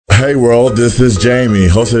Hey world, this is Jamie,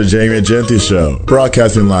 host of the Jamie Egenti Show,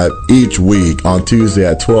 broadcasting live each week on Tuesday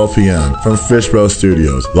at 12 p.m. from Fishbowl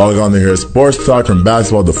Studios. Log on to hear sports talk from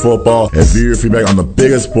basketball to football and view your feedback on the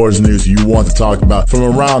biggest sports news you want to talk about from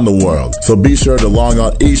around the world. So be sure to log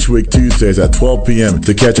on each week Tuesdays at 12 p.m.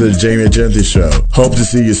 to catch the Jamie Egenti Show. Hope to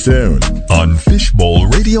see you soon on Fishbowl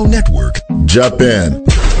Radio Network. Jump in.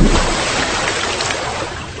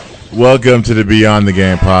 Welcome to the Beyond the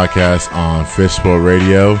Game podcast on Fishbowl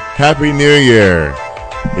Radio. Happy New Year!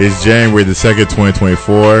 It's January the 2nd,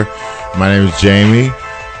 2024. My name is Jamie,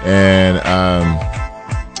 and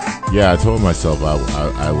I told myself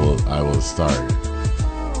I will start,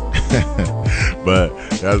 but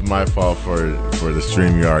that was my fault for the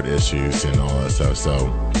StreamYard issues and all that stuff. So,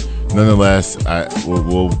 nonetheless,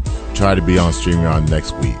 we'll try to be on StreamYard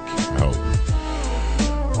next week. I hope.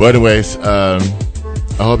 But anyways,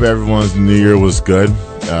 I hope everyone's New Year was good,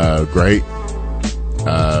 great,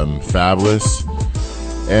 fabulous,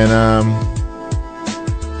 and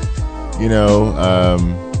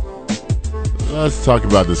let's talk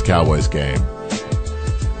about this Cowboys game,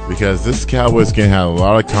 because this Cowboys game had a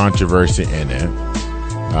lot of controversy in it.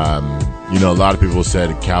 A lot of people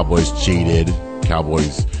said Cowboys cheated,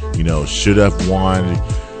 Cowboys, should have won.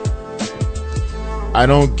 I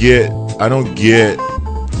don't get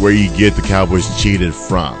where you get the Cowboys cheated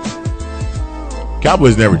from.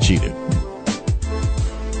 Cowboys never cheated.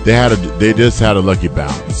 They just had a lucky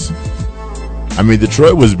bounce. I mean,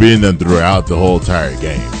 Detroit was beating them throughout the whole entire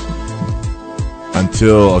game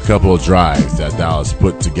until a couple of drives that Dallas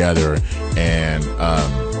put together, and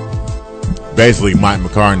basically Mike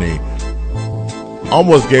McCartney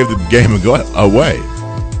almost gave the game away.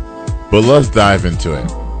 But let's dive into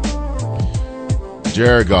it.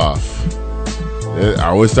 Jared Goff. I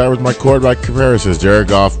always start with my quarterback comparisons. Jared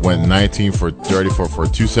Goff went 19 for 34 for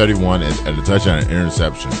 271 and a touchdown and an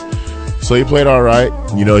interception. So he played all right.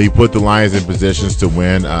 He put the Lions in positions to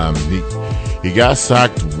win. He got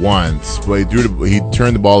sacked once, but he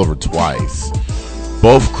turned the ball over twice.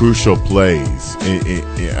 Both crucial plays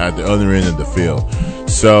at the other end of the field.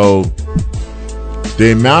 So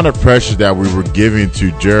the amount of pressure that we were giving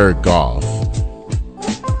to Jared Goff,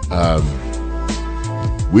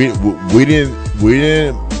 we didn't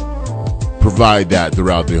provide that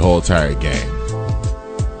throughout the whole entire game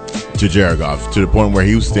to Jared Goff, to the point where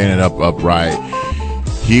he was standing upright.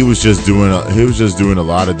 He was just doing a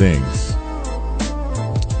lot of things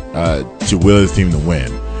to will his team to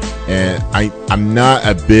win. And I'm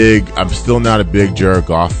still not a big Jared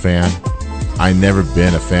Goff fan. I've never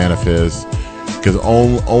been a fan of his, because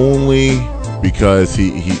only because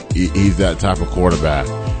he's that type of quarterback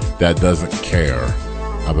that doesn't care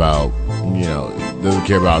about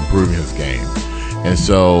improving his game. And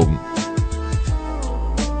so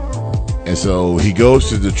he goes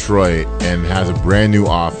to Detroit and has a brand new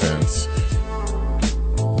offense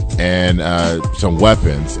and some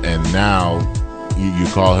weapons, and now you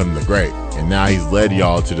call him the GREAT, and now he's led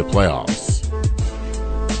y'all to the playoffs.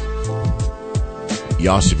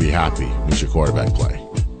 Y'all should be happy with your quarterback play.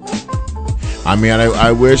 I mean,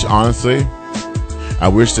 I wish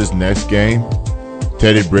this next game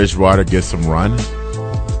Teddy Bridgewater gets some run,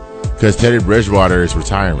 because Teddy Bridgewater is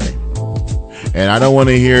retiring, and I don't want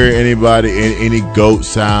to hear any GOAT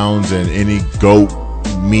sounds and any GOAT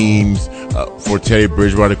memes for Teddy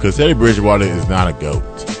Bridgewater, because Teddy Bridgewater is not a GOAT.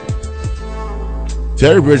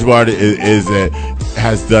 Teddy Bridgewater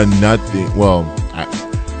has done nothing. Well,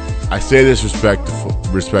 I say this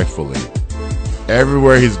respectfully.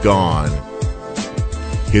 Everywhere he's gone,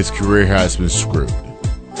 his career has been screwed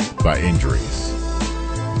by injuries.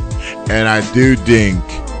 And I do think,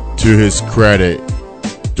 to his credit,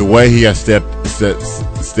 the way he has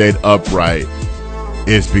stayed upright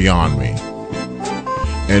is beyond me.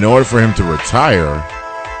 In order for him to retire,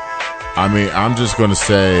 I mean, I'm just going to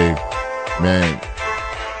say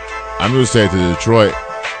to Detroit,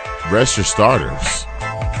 rest your starters.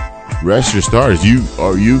 Rest your starters. You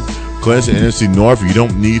clinching NFC North. You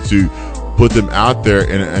don't need to put them out there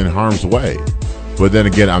in harm's way. But then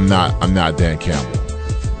again, I'm not Dan Campbell.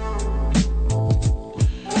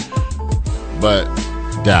 But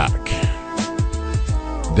Dak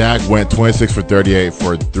went 26 for 38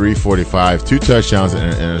 for 345, 2 touchdowns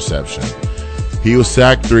and an interception. He was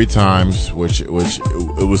sacked 3 times, which it was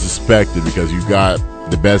expected, because you got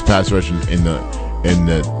the best pass rusher the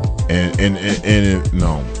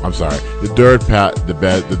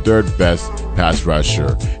third best pass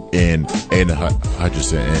rusher in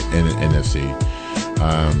Hutchinson in NFC.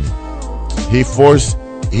 He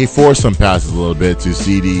forced some passes a little bit to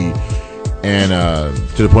CD, and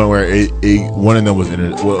to the point where one of them was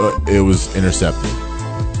intercepted.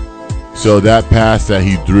 So that pass that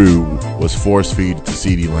he threw was force feed to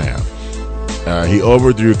CeeDee Lamb. He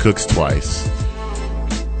overthrew Cooks twice.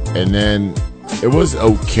 And then it was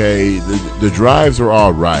okay. The drives were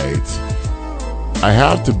all right. I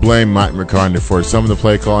have to blame Mike McCartney for some of the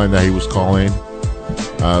play calling that he was calling.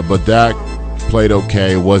 But Dak played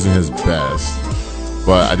okay. It wasn't his best.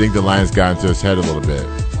 But I think the Lions got into his head a little bit.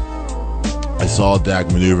 I saw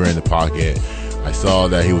Dak maneuver in the pocket. I saw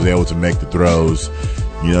that he was able to make the throws.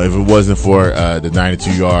 You know, if it wasn't for the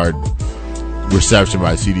 92-yard reception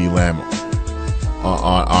by CeeDee Lamb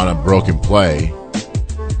on a broken play,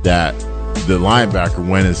 that the linebacker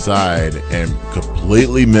went inside and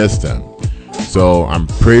completely missed him. So I'm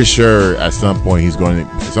pretty sure at some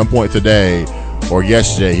point today or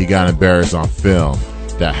yesterday he got embarrassed on film.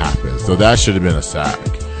 That happened. So that should have been a sack.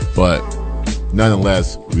 But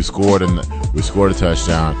nonetheless, we scored a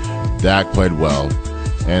touchdown. Dak played well,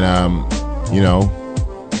 and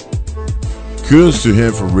kudos to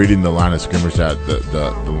him for reading the line of scrimmage that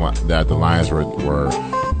the Lions were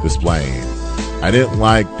displaying. I didn't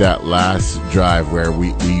like that last drive where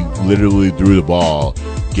we literally threw the ball,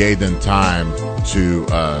 gave them time to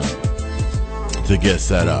get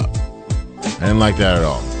set up. I didn't like that at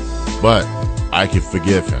all, but I can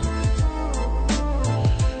forgive him.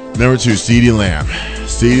 Number 2, CeeDee Lamb.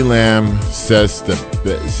 CeeDee Lamb says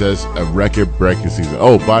a record-breaking season.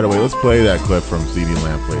 Oh, by the way, let's play that clip from CeeDee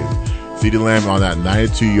Lamb, please. CeeDee Lamb on that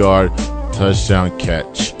 92-yard touchdown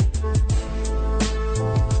catch.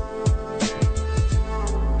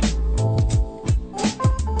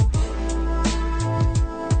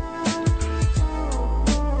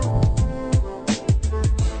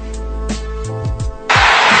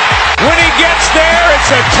 When he gets there,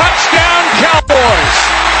 it's a touchdown, Cowboys.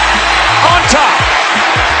 On top.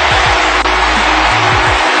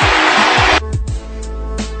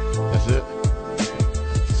 That's it.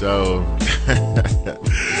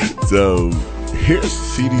 So here's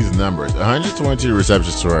CeeDee's numbers: 122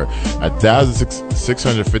 receptions for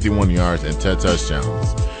 1,651 yards and 10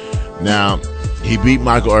 touchdowns. Now, he beat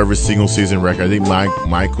Michael Irvin's single season record. I think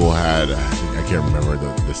Michael had, I can't remember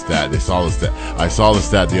the stat. I saw the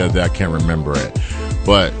stat the other day. I can't remember it.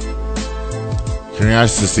 But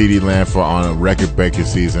congrats to CeeDee Lamb on a record-breaking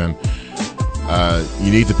season.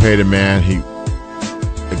 You need to pay the man. He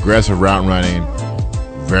aggressive route running,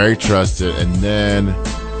 very trusted. And then,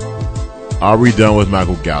 are we done with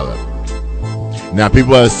Michael Gallup? Now,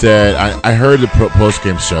 people have said, I heard the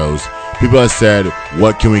post-game shows, people have said,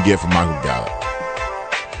 what can we get from Michael Gallup?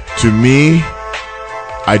 To me,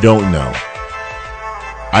 I don't know.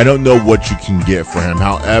 I don't know what you can get for him.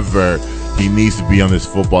 However, he needs to be on this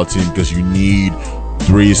football team because you need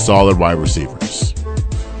 3 solid wide receivers.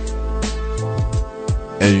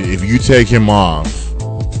 And if you take him off,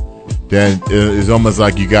 then it's almost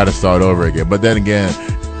like you got to start over again. But then again,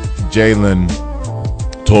 Jalen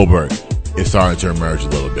Tolbert is starting to emerge a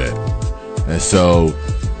little bit. And so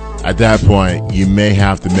at that point, you may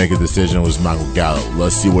have to make a decision with Michael Gallup.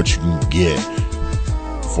 Let's see what you can get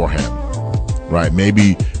for him. Right?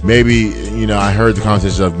 Maybe, I heard the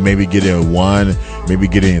conversation of maybe getting a 1, maybe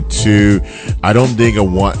getting a 2. I don't think a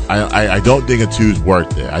 1, I don't think a 2 is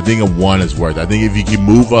worth it. I think a 1 is worth it. I think if you can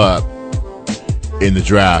move up in the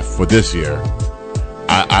draft for this year,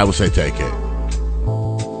 I would say take it.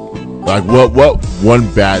 Like, what one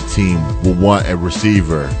bad team will want a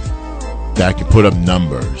receiver that can put up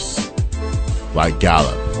numbers like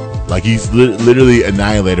Gallup? Like, he's literally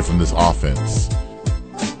annihilated from this offense.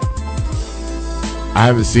 I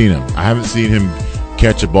haven't seen him. I haven't seen him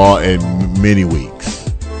catch a ball in many weeks.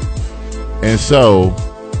 And so,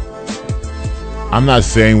 I'm not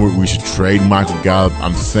saying we should trade Michael Gallup.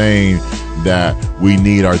 I'm saying that we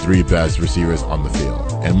need our 3 best receivers on the field.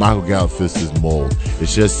 And Michael Gallup fits this mold.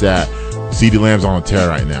 It's just that CeeDee Lamb's on a tear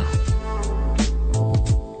right now.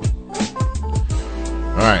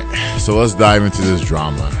 All right, so let's dive into this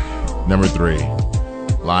drama. Number 3,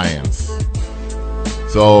 Lions.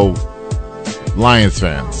 So, Lions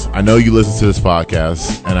fans, I know you listen to this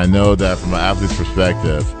podcast, and I know that from an athlete's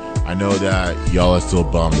perspective, I know that y'all are still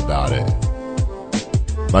bummed about it.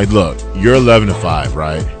 Like, look, you're 11-5,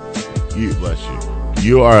 right? Bless you.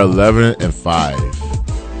 You are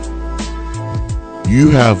 11-5.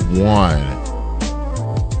 You have won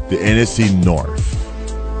the NFC North.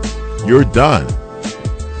 You're done.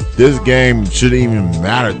 This game shouldn't even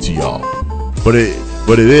matter to y'all, but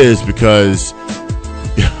it is because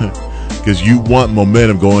you want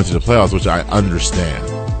momentum going into the playoffs, which I understand.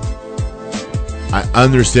 I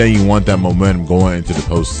understand you want that momentum going into the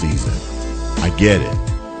postseason. I get it.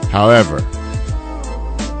 However,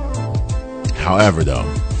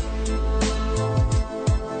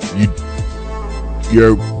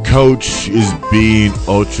 your coach is being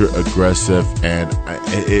ultra aggressive, and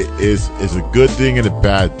it's a good thing and a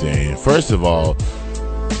bad thing. First of all,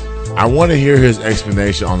 I want to hear his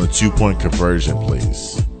explanation on the 2-point conversion,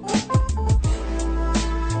 please.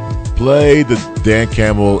 Play the Dan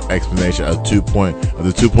Campbell explanation of the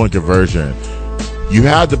 2-point conversion. You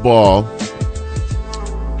had the ball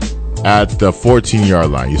at the 14-yard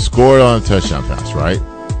line. You scored on a touchdown pass, right?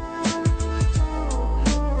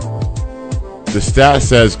 The stat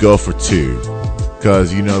says go for 2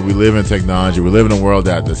 because, we live in technology. We live in a world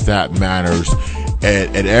that the stat matters,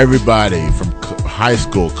 and everybody from high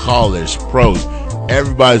school, college, pros,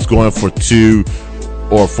 everybody's going for 2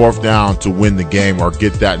 or 4th down to win the game or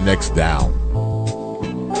get that next down.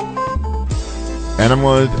 And I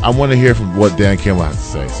want to hear from what Dan Campbell has to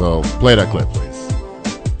say. So play that clip, please.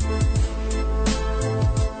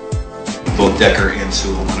 Both Decker and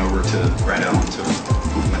Sewell went over to Brad Allen to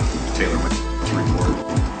when Taylor went to report,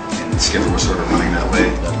 and Skipper was sort of running that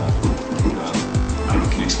way. I don't know,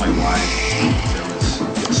 can you explain why there was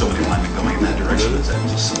so many linemen going in that direction? Is that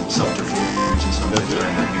just some subterfuge and something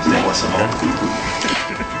trying to use that lesson all?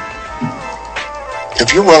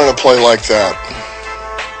 If you're running a play like that,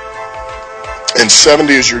 and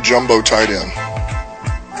 70 is your jumbo tight end,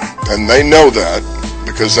 and they know that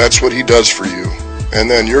because that's what he does for you, and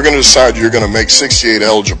then you're going to decide you're going to make 68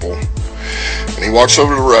 eligible, and he walks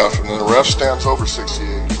over to the ref, and then the ref stands over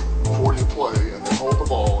 68 before you play, and then hold the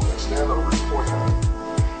ball, and then stand over and point at it.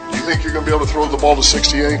 Do you think you're going to be able to throw the ball to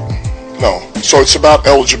 68? No. So it's about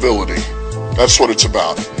eligibility. That's what it's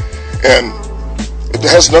about. And it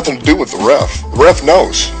has nothing to do with the ref. The ref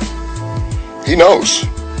knows. He knows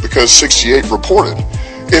because 68 reported.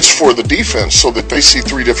 It's for the defense so that they see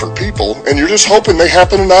 3 different people, and you're just hoping they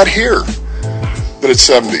happen to not hear that it's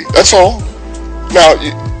 70. That's all. Now,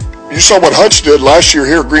 you saw what Hutch did last year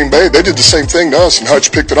here at Green Bay. They did the same thing to us, and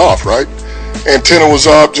Hutch picked it off, right? Antenna was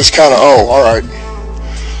up, just kind of, all right.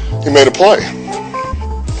 He made a play.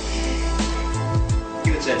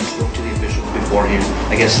 You had said you spoke to the officials beforehand,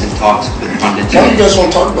 I guess, in talks with pundits. Why do you guys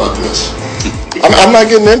want to talk about this? I'm not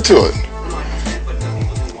getting into it. But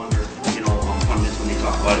people do wonder, pundits when they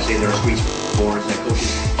talk about it, say there are squeeze boards that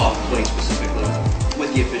coaches off the play specifically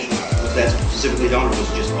with the officials. Was that specifically done, or was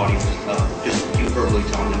it just audio, just you verbally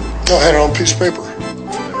telling them? No, I had it on a piece of paper.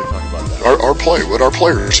 Our play, what our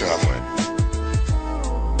players have.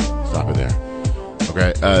 Stop it there.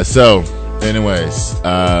 Okay, so, anyways,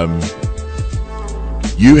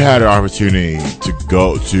 you had an opportunity to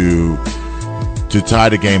go to tie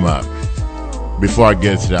the game up. Before I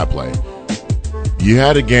get into that play, you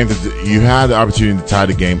had the opportunity to tie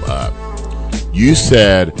the game up. You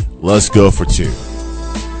said, "Let's go for 2."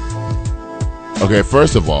 Okay,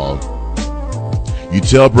 first of all, you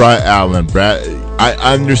tell Brad Allen. I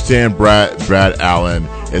understand Brad Allen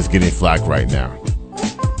is getting flack right now,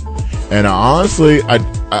 and honestly,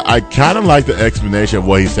 I kind of like the explanation of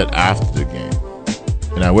what he said after the game.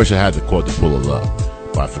 And I wish I had the quote to pull it up,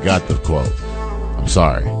 but I forgot the quote. I'm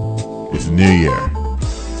sorry. It's a new year.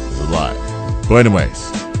 It's a lot. But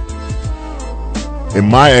anyways, in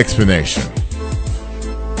my explanation,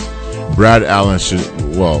 Brad Allen should.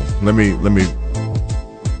 Well, let me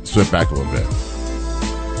switch back a little bit.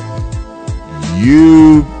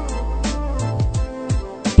 You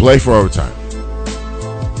play for overtime.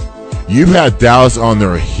 You had Dallas on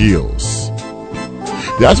their heels.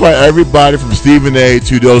 That's why everybody from Stephen A.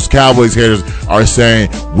 to those Cowboys haters are saying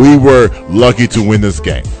we were lucky to win this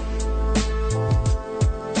game.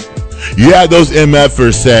 You had those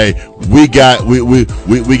MFers say we got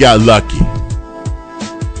lucky.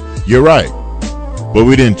 You're right, but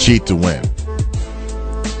we didn't cheat to win.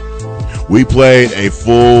 We played a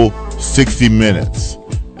full 60 minutes.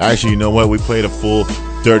 Actually, you know what? We played a full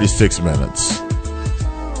 36 minutes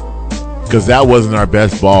because that wasn't our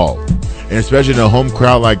best ball. And especially in a home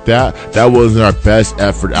crowd like that, that wasn't our best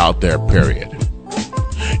effort out there, period.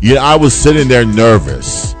 I was sitting there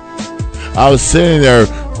nervous. I was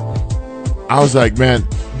like, man,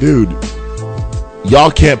 dude, y'all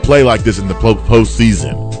can't play like this in the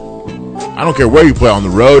postseason. I don't care where you play, on the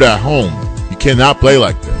road, at home. You cannot play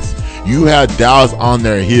like this. You had Dallas on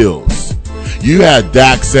their heels. You had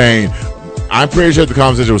Dak saying, I'm pretty sure the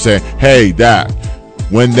conversation was saying, hey, Dak,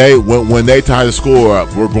 when they tie the score up,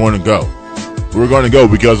 we're going to go. We're going to go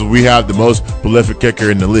because we have the most prolific kicker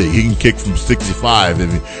in the league. He can kick from 65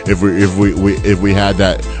 if we had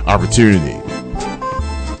that opportunity.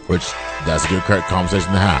 Which that's a good conversation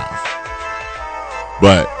to have.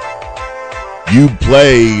 But you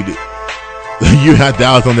had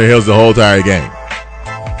Dallas on their heels the whole entire game.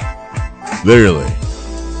 Literally.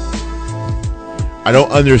 I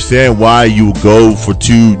don't understand why you go for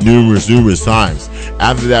two numerous times.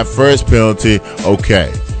 After that first penalty,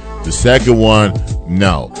 okay. The second one,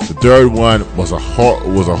 no. The third one was a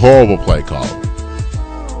horrible play call.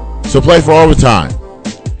 So play for overtime.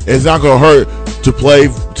 It's not going to hurt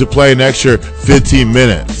to play an extra 15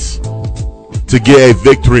 minutes to get a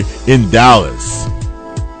victory in Dallas.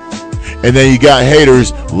 And then you got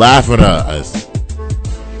haters laughing at us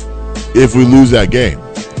if we lose that game.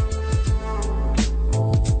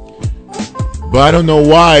 But I don't know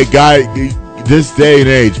why, this day and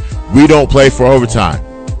age, we don't play for overtime.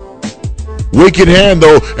 We can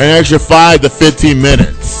handle an extra 5 to 15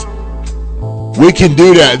 minutes. We can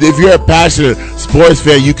do that. If you're a passionate sports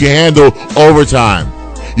fan, you can handle overtime.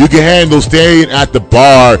 You can handle staying at the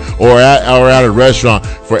bar or at a restaurant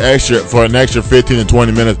for an extra 15 to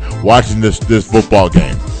 20 minutes watching this football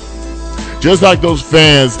game. Just like those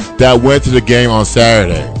fans that went to the game on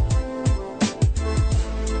Saturday.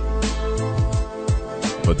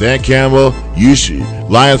 But Dan Campbell,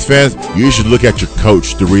 Lions fans, you should look at your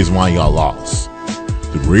coach, the reason why y'all lost.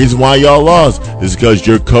 The reason why y'all lost is because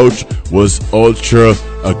your coach was ultra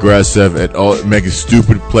aggressive and making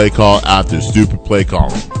stupid play call after stupid play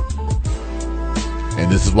calling.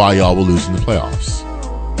 And this is why y'all will lose in the playoffs.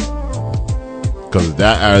 Because of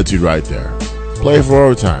that attitude right there. Play for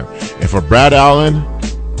overtime. And for Brad Allen,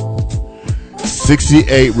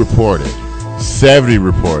 68 reported. 70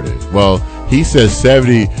 reported. Well, he says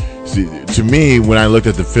 70. To me, when I looked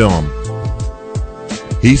at the film,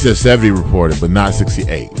 he says 70 reported, but not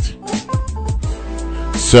 68.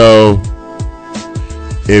 So,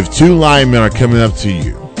 if two linemen are coming up to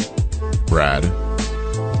you, Brad,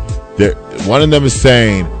 one of them is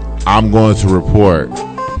saying, I'm going to report.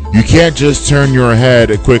 You can't just turn your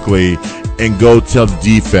head quickly and go tell the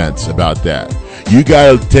defense about that. You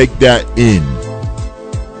got to take that in.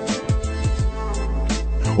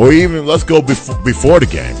 Or even, let's go before the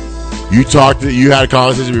game. You had a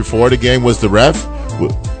conversation before the game. Was the ref?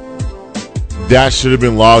 That should have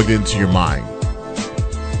been logged into your mind.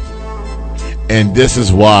 And this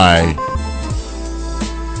is why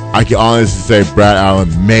I can honestly say Brad Allen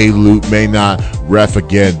may not ref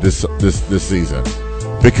again this season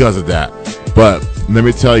because of that. But let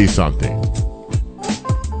me tell you something.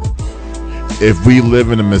 If we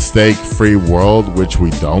live in a mistake-free world, which we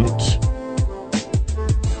don't,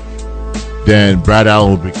 then Brad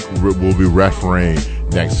Allen will be refereeing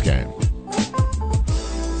next game.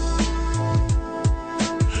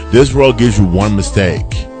 This world gives you one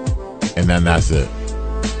mistake, and then that's it.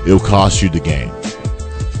 It'll cost you the game.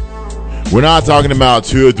 We're not talking about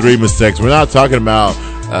 2 or 3 mistakes. We're not talking about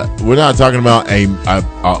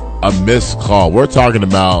a missed call. We're talking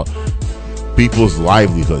about people's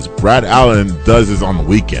livelihoods. Brad Allen does this on the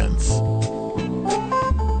weekends.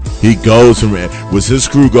 He goes with his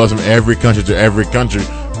crew goes from every country to every country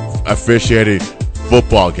officiating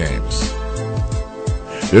football games.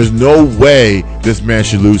 There's no way this man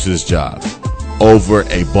should lose his job over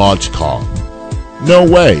a botch call. No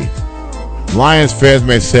way. Lions fans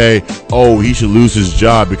may say, oh, he should lose his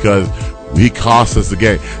job because he cost us the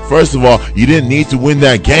game. First of all, you didn't need to win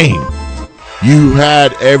that game. You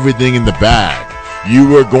had everything in the bag. You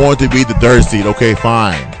were going to be the third seed. Okay,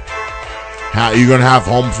 fine. You're going to have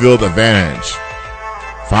home field advantage.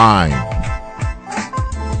 Fine.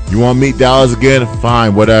 You want to meet Dallas again?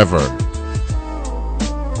 Fine, whatever.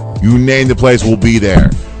 You name the place, we'll be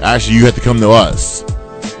there. Actually, you have to come to us.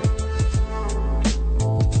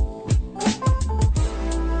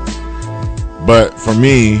 But for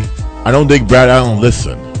me, I don't think Brad Allen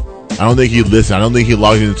listened. I don't think he listened. I don't think he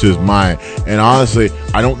logged into his mind. And honestly,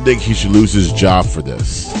 I don't think he should lose his job for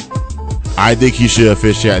this. I think he should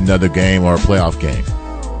officiate another game or a playoff game.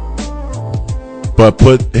 But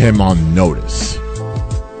put him on notice.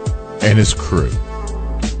 And his crew.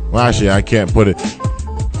 Well, actually, I can't put it.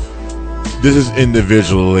 This is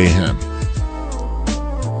individually him.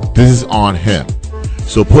 This is on him.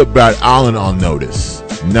 So put Brad Allen on notice,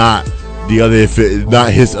 not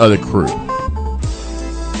his other crew.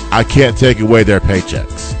 I can't take away their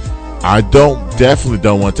paychecks. I definitely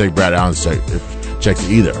don't want to take Brad Allen's checks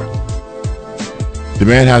either. The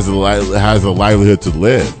man has a livelihood to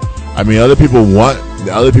live. I mean, other people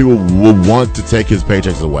will want to take his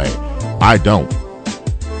paychecks away. I don't.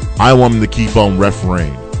 I want him to keep on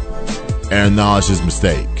refereeing and acknowledge his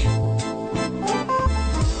mistake,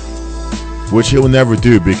 which he will never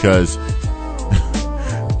do because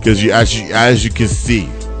as you can see,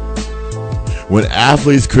 when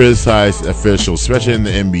athletes criticize officials, especially in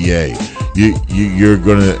the NBA, you're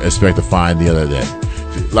going to expect a fine the other day.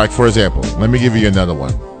 Like, for example, let me give you another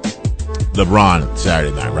one. LeBron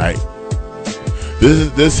Saturday night, right?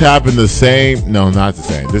 This happened the same. No, not the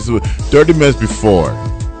same. This was 30 minutes before.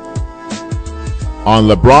 On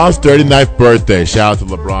LeBron's 39th birthday. Shout out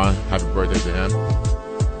to LeBron. Happy birthday to him.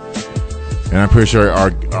 And I'm pretty sure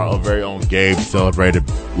our very own Gabe celebrated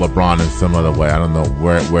LeBron in some other way. I don't know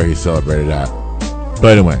where he celebrated at.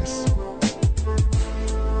 But anyways.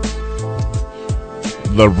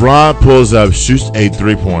 LeBron pulls up, shoots a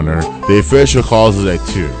 3-pointer. The official calls it a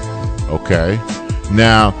 2. Okay?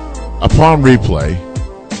 Now, upon replay,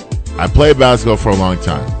 I played basketball for a long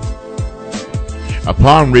time.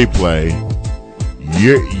 Upon replay,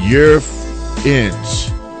 your inch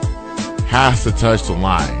has to touch the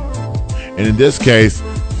line. And in this case,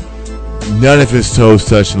 none of his toes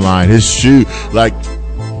touch the line. His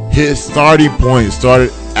starting point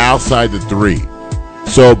started outside the 3.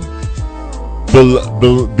 So,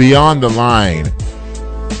 beyond the line,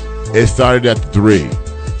 it started at the 3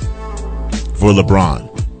 for LeBron.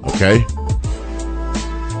 Okay?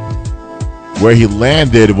 Where he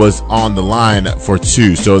landed was on the line for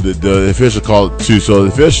 2. So the official called 2. So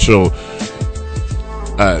the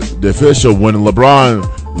official when LeBron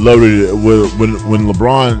loaded when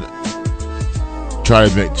LeBron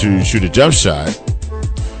tried to shoot a jump shot,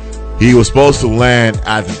 he was supposed to land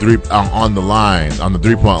at the 3 on the line, on the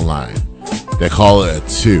 3-point line. They call it a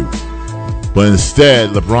 2. But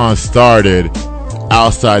instead, LeBron started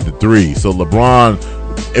outside the 3. So LeBron,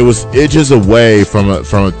 it was inches away from a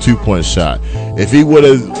 2-point shot. If he would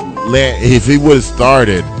have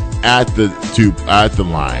started at the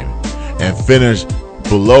line and finished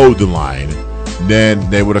below the line, then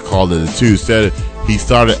they would have called it a 2. Instead, he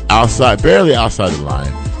started outside, barely outside the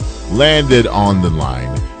line, landed on the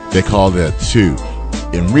line. They called it a 2.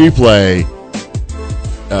 In replay,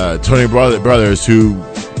 Tony Brothers, who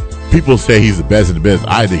people say he's the best in the business,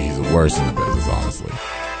 I think he's the worst in the business, honestly.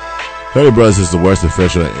 Tony Brothers is the worst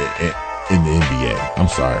official in the NBA. I'm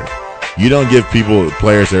sorry. You don't give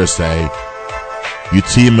players their say. You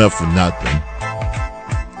team up for nothing.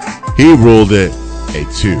 He ruled it a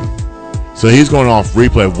 2. So he's going off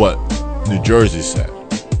replay of what New Jersey said.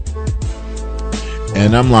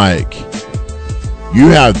 And I'm like, you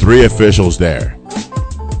have 3 officials there.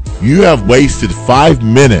 You have wasted 5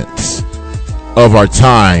 minutes of our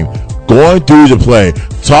time going through the play,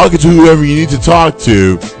 talking to whoever you need to talk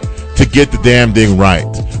to get the damn thing right.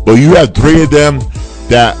 But you have 3 of them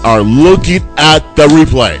that are looking at the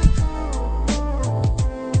replay.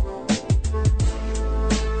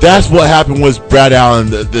 That's what happened with Brad Allen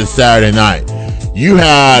this Saturday night. You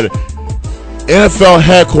had NFL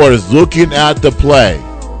headquarters looking at the play.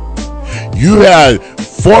 You had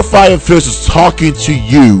 4 or 5 officials talking to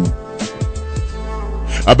you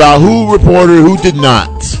about who reported, who did not.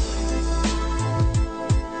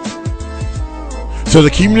 So the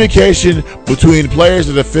communication between players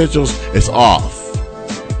and officials is off.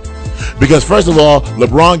 Because first of all,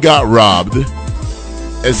 LeBron got robbed.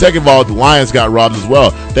 And second of all, the Lions got robbed as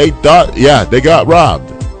well. They thought, they got robbed.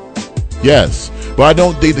 Yes. But I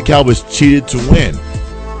don't think the Cowboys cheated to win.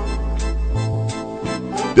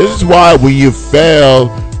 This is why when you fail,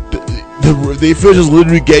 the officials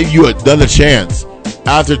literally gave you another chance.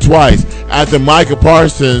 After twice. After Micah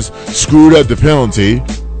Parsons screwed up the penalty,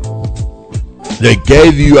 they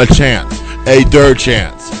gave you a chance. A third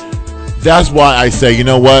chance. That's why I say, you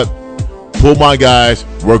know what? Pull my guys.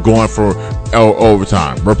 We're going for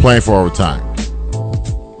overtime. We're playing for overtime.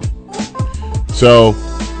 So,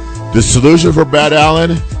 the solution for Brad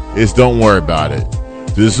Allen is don't worry about it.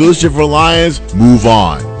 The solution for Lions, move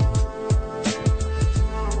on.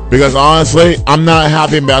 Because honestly, I'm not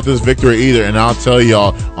happy about this victory either, and I'll tell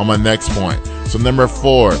y'all on my next point. So number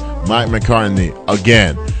 4, Mike McCartney.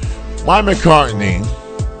 Again, Mike McCartney,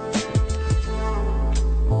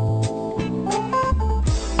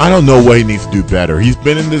 I don't know what he needs to do better. He's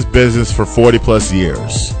been in this business for 40 plus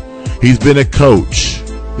years. He's been a coach.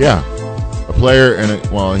 Yeah. A player, I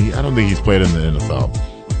don't think he's played in the NFL.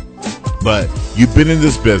 But you've been in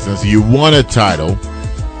this business. You won a title.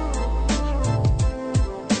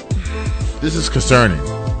 This is concerning.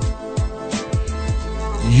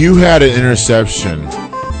 You had an interception.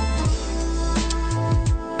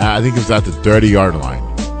 I think it was at the 30-yard line.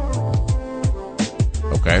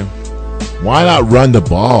 Okay? Why not run the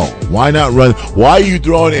ball? Why not run? Why are you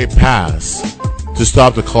throwing a pass to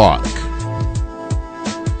stop the clock?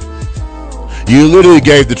 You literally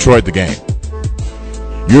gave Detroit the game.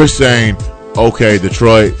 You're saying, okay,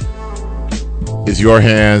 Detroit, it's your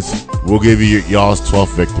hands. We'll give you y'all's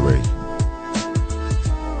 12th victory.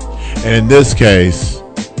 And in this case,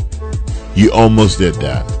 you almost did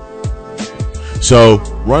that. So,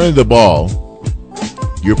 running the ball,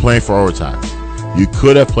 you're playing for overtime. You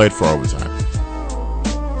could have played for overtime.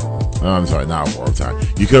 I'm sorry, not overtime.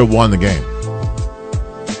 You could have won the game.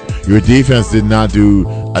 Your defense did not do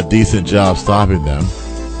a decent job stopping them.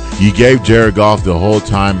 You gave Jared Goff the whole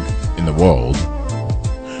time in the world.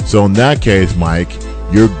 So in that case, Mike,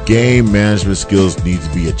 your game management skills need to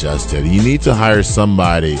be adjusted. You need to hire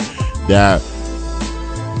somebody that.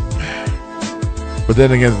 But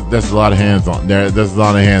then again, there's a lot of hands on. There's a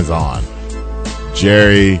lot of hands on.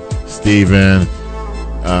 Jerry, Steven,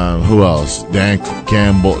 who else? Dan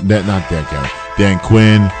Campbell, not Dan Campbell, Dan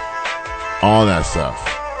Quinn, all that stuff.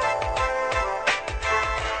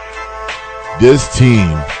 This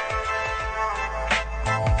team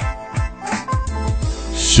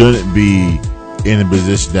shouldn't be in the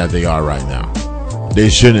position that they are right now. They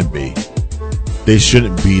shouldn't be. They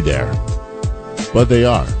shouldn't be there. But they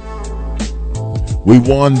are. We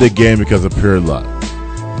won the game because of pure luck.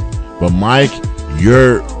 But Mike,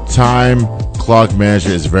 your time clock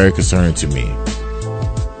management is very concerning to me.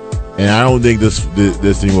 And I don't think this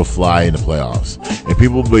thing will fly in the playoffs. And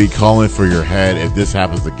people will be calling for your head if this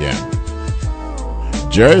happens again.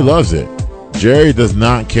 Jerry loves it. Jerry does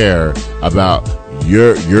not care about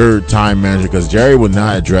your time management because Jerry would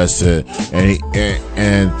not address it, and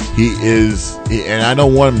I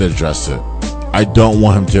don't want him to address it. I don't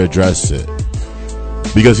want him to address it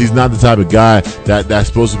because he's not the type of guy that's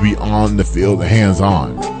supposed to be on the field, hands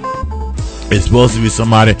on. It's supposed to be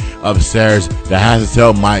somebody upstairs that has to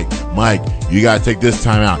tell Mike, you got to take this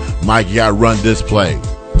time out. Mike, you got to run this play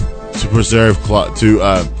to preserve clock,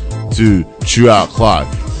 to chew out clock.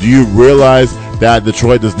 Do you realize that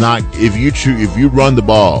Detroit does not? If you run the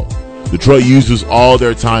ball, Detroit uses all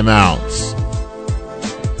their timeouts,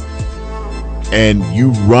 and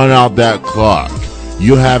you run out that clock,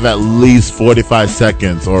 you have at least 45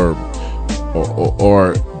 seconds, or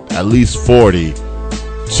at least 40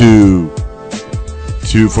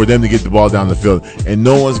 for them to get the ball down the field. And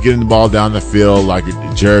no one's getting the ball down the field like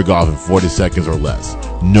Jared Goff in 40 seconds or less.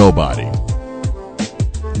 Nobody's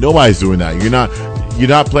doing that. You're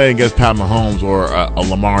not playing against Pat Mahomes or a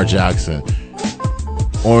Lamar Jackson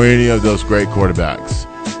or any of those great quarterbacks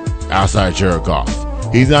outside Jared Goff.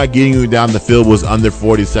 He's not getting you down the field with under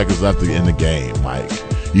 40 seconds left in the game, Mike.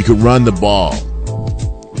 You could run the ball.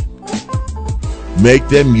 Make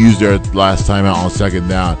them use their last time out on second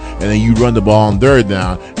down, and then you run the ball on third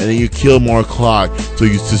down, and then you kill more clock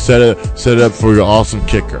to set it up for your awesome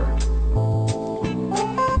kicker.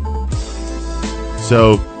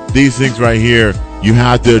 So these things right here, you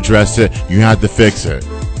have to address it. You have to fix it,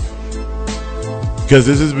 because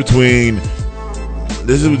this is between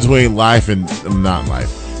life and not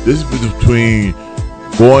life. This is between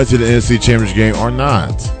going to the NFC Championship game or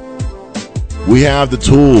not. We have the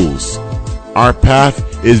tools. Our path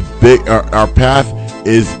is big. Our path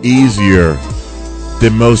is easier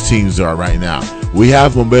than most teams are right now. We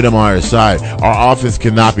have momentum on our side. Our offense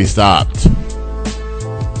cannot be stopped.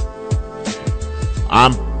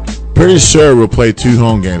 I'm pretty sure we'll play 2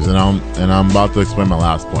 home games, and I'm about to explain my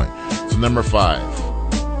last point. So number 5,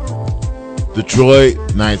 Detroit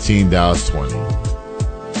 19, Dallas 20.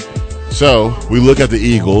 So we look at the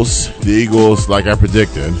Eagles. The Eagles, like I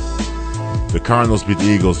predicted, the Cardinals beat the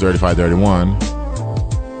Eagles 35-31.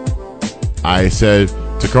 I said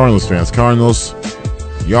to Cardinals fans, Cardinals,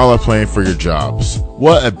 y'all are playing for your jobs.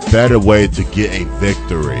 What a better way to get a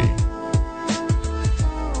victory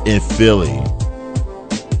in Philly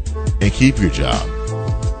and keep your job,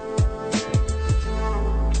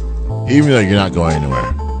 even though you're not going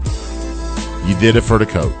anywhere. You did it for the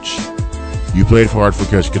coach. You played hard for the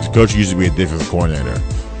coach, because the coach used to be a defensive coordinator.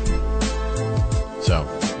 So,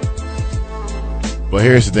 but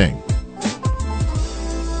here's the thing.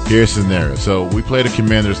 Here's the scenario. So we play the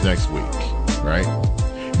Commanders next week, right?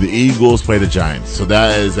 The Eagles play the Giants. So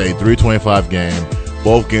that is a 3:25 game.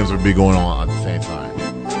 Both games will be going on at the same time.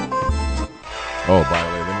 Oh, by the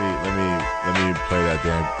way, let me play that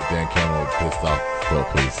Dan Campbell pissed off quote,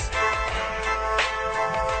 please.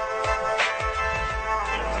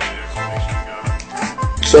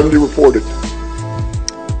 70 reported.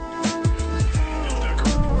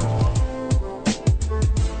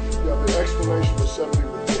 Yeah, the explanation was 70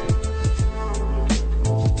 reported.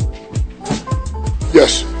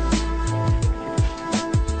 Yes.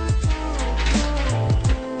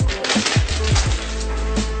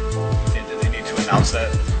 And do they need to announce that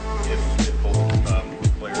if both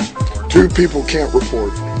players report? 2 people can't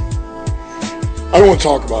report. I don't want to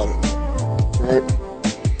talk about it. All right?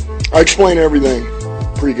 I explain everything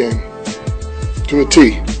pre-game to a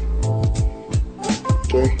T.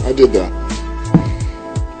 Okay, I did that.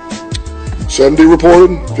 70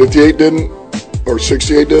 reported, 58 didn't, or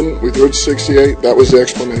 68 didn't. We threw it to 68. That was the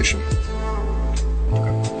explanation.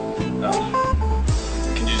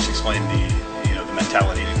 explain the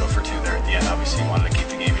mentality to go for two there at the end? Obviously, you wanted to keep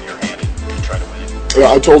the game in your hand and try to win it.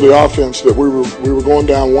 Yeah, I told the offense that we were going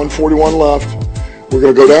down 141 left. We're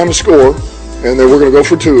going to go down and score, and then we're going to go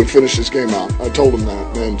for two and finish this game out. I told them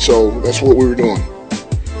that, and so that's what we were doing.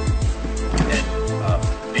 And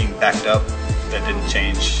being backed up, that didn't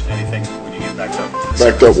change anything when you get backed up?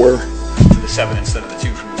 Backed up where? To the 7 instead of the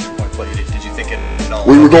 2 from the 2-point play. Did you think it at all?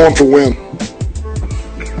 We were going for win.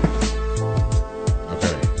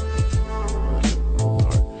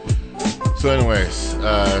 So anyways,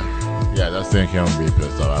 that's the thing I'm going to be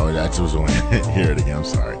pissed off. I just want to hear it again. I'm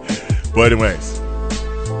sorry. But anyways,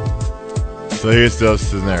 so here's those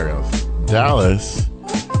scenarios. Dallas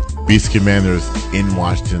beats Commanders in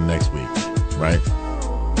Washington next week, right?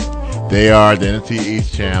 They are the NFC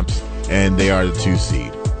East champs, and they are the 2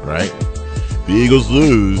 seed, right? The Eagles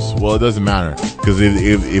lose, well, it doesn't matter, because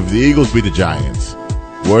if the Eagles beat the Giants,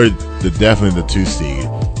 we're definitely the 2 seed,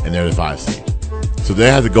 and they're the 5 seed. So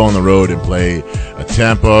they have to go on the road and play a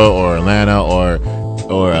Tampa or Atlanta or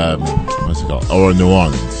or New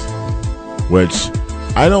Orleans, which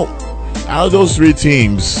I don't. Out of those 3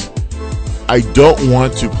 teams, I don't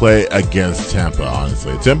want to play against Tampa.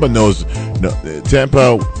 Honestly, Tampa knows.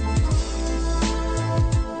 Tampa.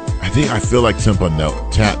 I feel like Tampa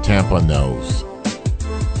knows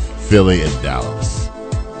Philly and Dallas,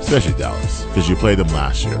 especially Dallas, because you played them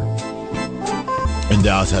last year. And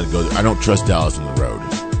Dallas had to go. I don't trust Dallas on the road.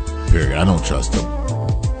 Period. I don't trust them.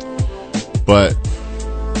 But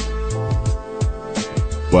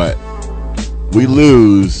we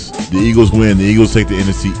lose. The Eagles win. The Eagles take the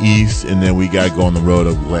NFC East, and then we gotta go on the road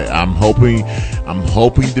to play. I'm hoping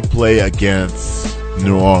to play against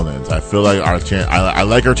New Orleans. I feel like I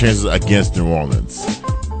like our chances against New Orleans.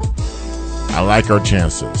 I like our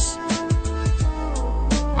chances.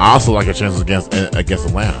 I also like our chances against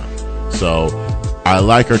Atlanta. So I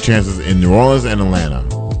like our chances in New Orleans and Atlanta.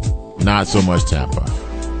 Not so much Tampa.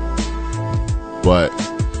 But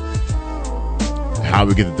how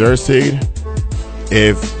we get the 3rd seed?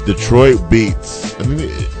 If Detroit beats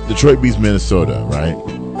Minnesota, right?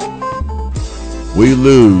 We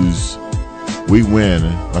lose. We win.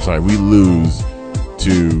 We lose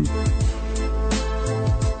to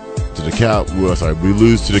the we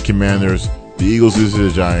lose to the Commanders. The Eagles lose to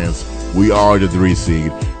the Giants. We are the 3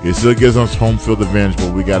 seed. It still gives us home field advantage,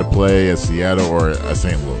 but we got to play a Seattle or a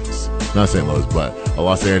St. Louis. Not St. Louis, but a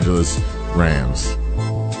Los Angeles Rams.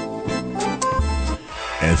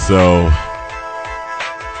 And so,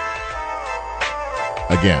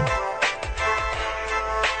 again,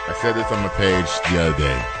 I said this on my page the other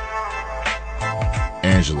day.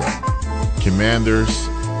 Angela, Commanders,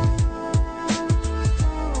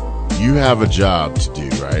 you have a job to do,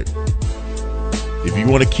 right? If you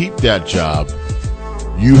want to keep that job,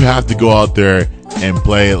 you have to go out there and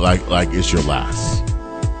play it like it's your last.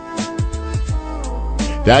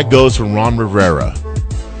 That goes from Ron Rivera.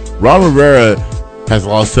 Ron Rivera has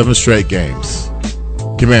lost 7 straight games.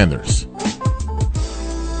 Commanders.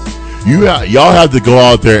 Y'all have to go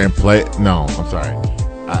out there and play. No, I'm sorry.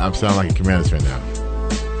 I'm sounding like a Commanders fan now.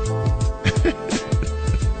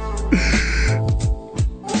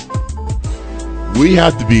 We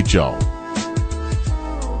have to beat y'all.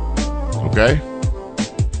 Okay?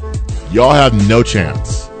 Y'all have no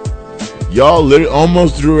chance. Y'all literally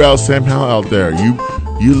almost threw out Sam Howell out there.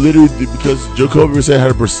 You literally, because Jacoby Brissett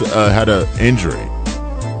had an injury.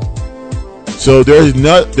 So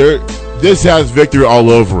this has victory all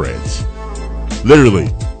over it. Literally.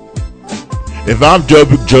 If I'm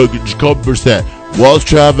Jacoby Brissett, Wells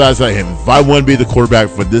Travis, if I want to be the quarterback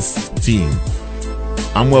for this team,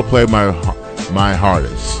 I'm going to play my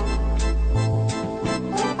hardest.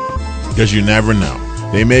 Because you never know.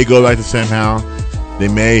 They may go back to Sam Howell. They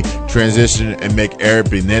may transition and make Eric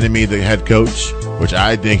Bieniemy the head coach, which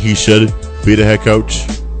I think he should be the head coach.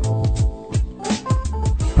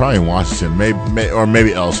 Probably in Washington,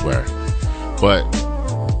 maybe elsewhere. But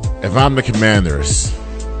if I'm the Commanders,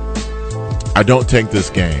 I don't take this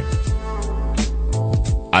game.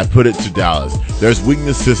 I put it to Dallas. There's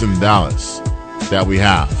weaknesses in Dallas that we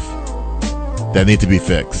have that need to be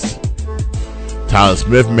fixed. Tyler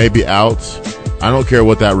Smith may be out. I don't care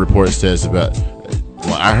what that report says about.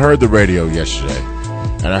 Well, I heard the radio yesterday,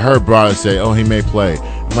 and I heard Brother say, "Oh, he may play."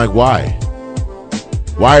 I'm like, why?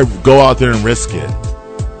 Why go out there and risk it?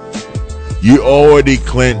 You already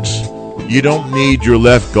clinched. You don't need your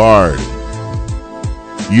left guard.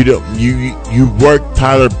 You work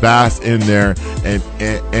Tyler Bass in there,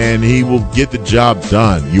 and he will get the job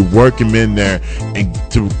done. You work him in there and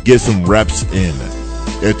to get some reps in.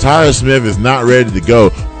 If Tyler Smith is not ready to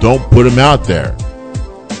go, don't put him out there.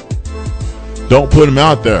 Don't put him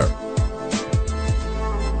out there.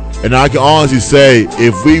 And I can honestly say,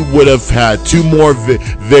 if we would have had 2 more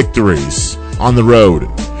victories on the road,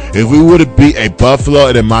 if we would have beat a Buffalo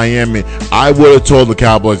and a Miami, I would have told the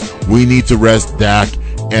Cowboys we need to rest Dak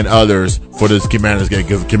and others for this Commanders game,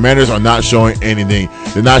 because the Commanders are not showing anything.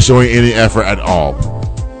 They're not showing any effort at all.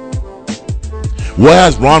 What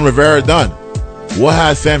has Ron Rivera done? What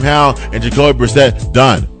has Sam Howell and Jacoby Brissett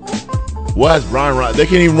done? What has Brian? They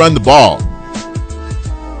can't even run the ball.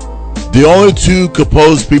 The only 2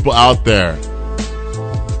 composed people out there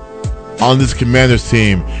on this Commanders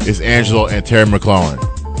team is Angelo and Terry McLaurin.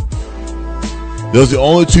 Those are the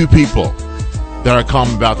only 2 people that are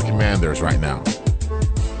calm about the Commanders right now.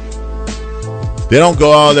 They don't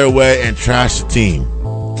go out of their way and trash the team.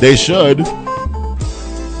 They should,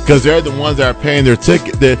 because they're the ones that are paying their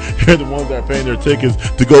ticket. They're the ones that are paying their tickets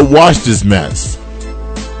to go watch this mess.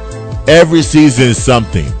 Every season is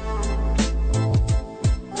something,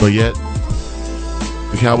 but yet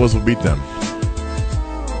the Cowboys will beat them.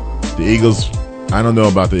 The Eagles, I don't know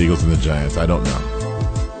about the Eagles and the Giants. I don't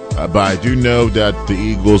know, but I do know that the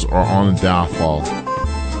Eagles are on the downfall,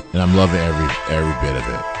 and I'm loving every bit of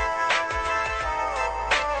it.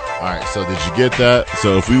 All right, so did you get that?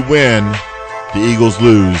 So if we win, the Eagles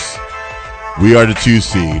lose, we are the 2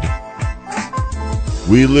 seed.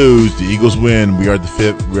 We lose, the Eagles win, we are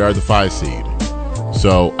the 5 seed.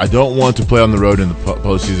 So I don't want to play on the road in the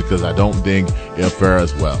postseason because I don't think it'll fare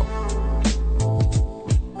as well.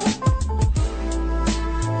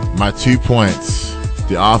 My 2 points: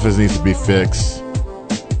 the offense needs to be fixed,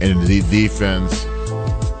 and the defense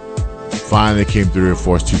finally came through and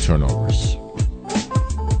forced 2 turnovers.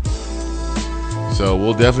 So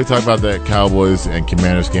we'll definitely talk about that Cowboys and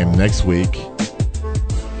Commanders game next week,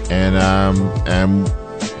 and I'm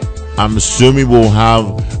assuming we'll have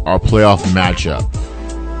our playoff matchup.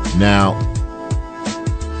 Now,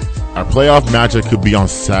 our playoff matchup could be on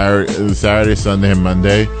Saturday, Sunday, and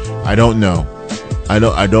Monday. I don't know. I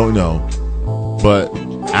don't know. But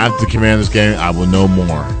after the Commanders game, I will know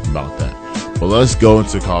more about that. But let's go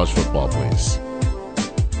into college football, please.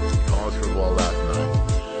 College football last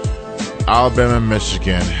night. Alabama,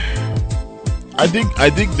 Michigan. I think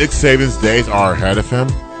Nick Saban's days are ahead of him.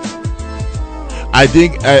 I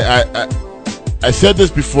think I said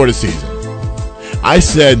this before the season. I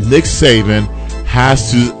said Nick Saban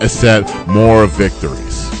has to accept more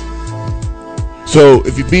victories. So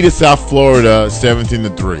if you beat a South Florida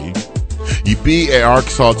 17-3, you beat an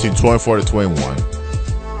Arkansas team 24-21.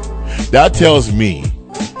 That tells me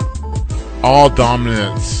all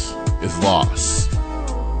dominance is lost.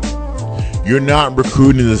 You're not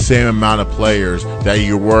recruiting the same amount of players that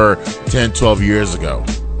you were 10, 12 years ago.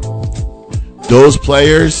 Those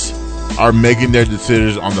players are making their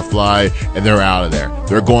decisions on the fly, and they're out of there.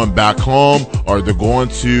 They're going back home, or they're going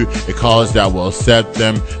to a college that will accept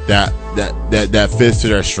them, that fits to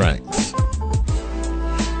their strengths.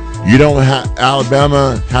 You don't have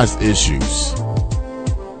Alabama has issues.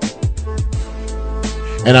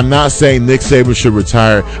 And I'm not saying Nick Saban should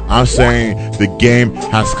retire. I'm saying the game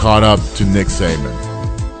has caught up to Nick Saban.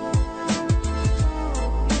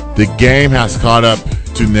 The game has caught up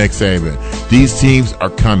to Nick Saban. These teams are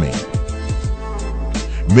coming.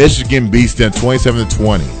 Michigan beats them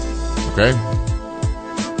 27-20. Okay?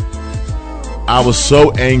 I was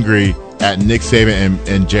so angry at Nick Saban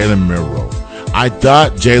and Jalen Milroe. I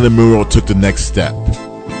thought Jalen Milroe took the next step.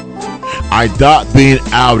 I thought being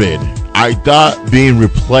outed, I thought being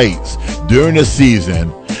replaced during the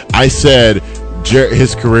season, I said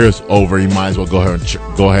his career is over. He might as well go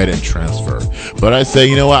ahead and transfer. But I say,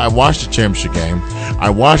 you know what? I watched the championship game. I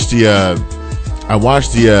watched the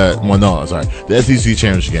SEC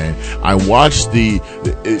championship game. I watched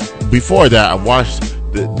before that, I watched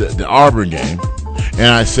the Auburn game, and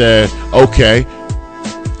I said, okay,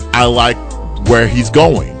 I like where he's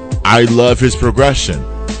going. I love his progression.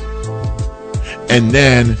 And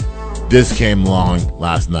then this came along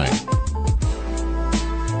last night.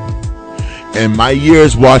 In my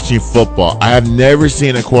years watching football, I have never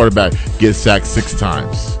seen a quarterback get sacked 6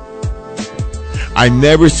 times. I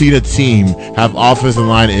never seen a team have offensive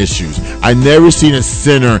line issues. I never seen a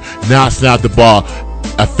center not snap the ball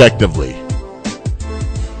effectively.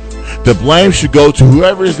 The blame should go to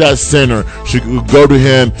whoever is that center, should go to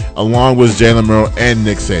him along with Jalen Milroe and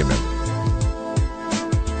Nick Saban.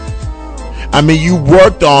 I mean, you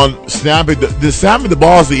worked on snapping the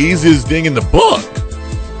ball is the easiest thing in the book.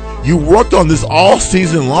 You worked on this all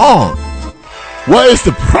season long. What is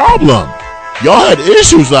the problem? Y'all had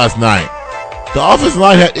issues last night. The offensive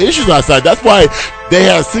line had issues last night. That's why they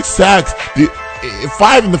had 6 sacks,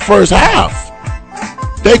 5 in the first half.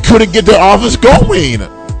 They couldn't get their offense going.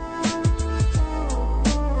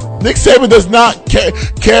 Nick Saban does not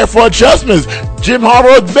care for adjustments. Jim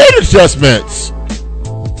Harbaugh made adjustments.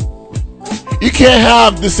 You can't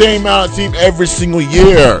have the same amount of team every single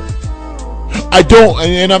year. I don't,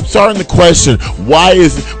 and I'm starting to question why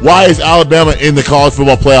is Alabama in the college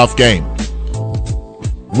football playoff game?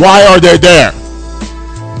 Why are they there?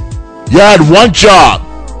 You had one job.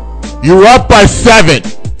 You were up by 7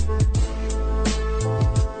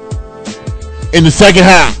 in the second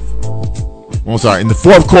half. Oh, sorry, in the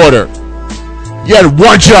fourth quarter. You had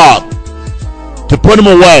one job to put them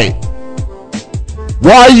away.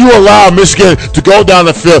 Why you allow Michigan to go down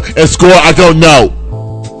the field and score? I don't know.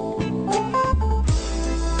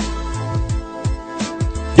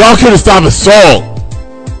 Y'all couldn't stop a soul.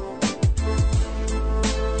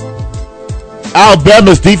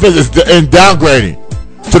 Alabama's defense is downgrading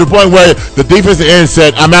to the point where the defensive end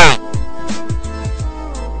said, I'm out.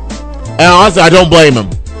 And honestly, I don't blame him.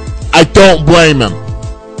 I don't blame him.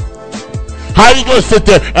 How are you going to sit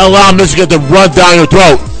there and allow Michigan to run down your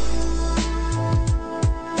throat?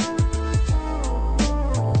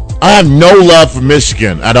 I have no love for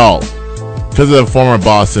Michigan at all because of the former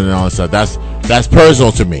Boston and all that stuff. That's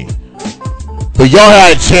personal to me. But y'all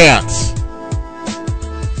had a chance.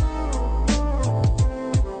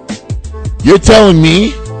 You're telling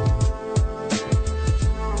me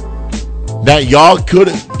that y'all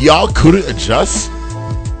couldn't adjust?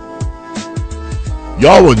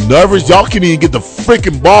 Y'all were nervous. Y'all couldn't even get the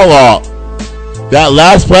freaking ball off. That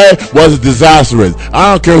last play was disastrous.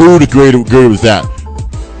 I don't care who agreed with that.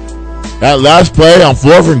 That last play on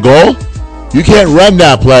 4th and goal, you can't run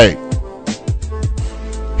that play.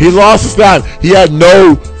 He lost his snap. He had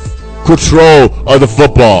no control of the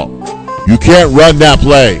football. You can't run that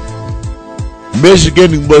play.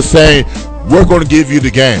 Michigan was saying, we're going to give you the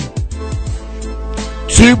game.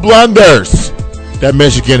 2 blunders that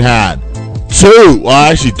Michigan had. 2,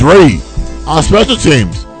 well actually 3 on special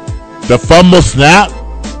teams. The fumble snap.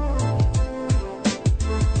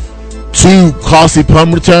 2 costly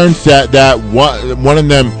punt returns that one of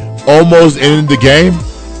them almost ended the game.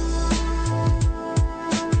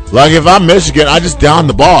 Like if I'm Michigan, I just down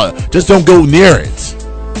the ball. Just don't go near it.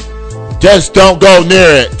 Just don't go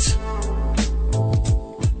near it.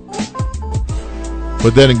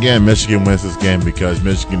 But then again, Michigan wins this game because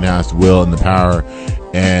Michigan has the will and the power,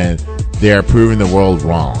 and they're proving the world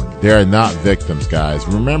wrong. They are not victims, guys.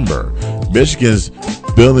 Remember, Michigan's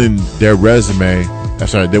building their resume.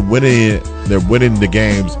 They're winning the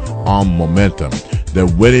games on momentum. They're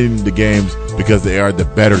winning the games because they are the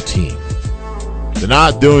better team. They're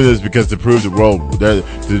not doing this because to prove the world,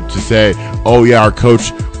 to say, oh yeah, our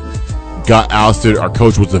coach got ousted, our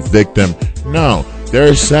coach was a victim. No,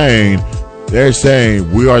 they're saying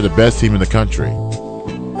we are the best team in the country.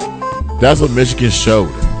 That's what Michigan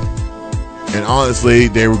showed. And honestly,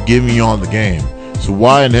 they were giving you on the game. So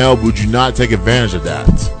why in hell would you not take advantage of that?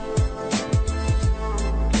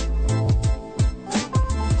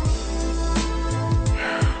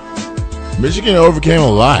 Michigan overcame a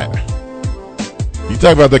lot. You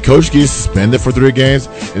talk about the coach getting suspended for 3 games,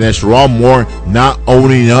 and then Sherrod Moore not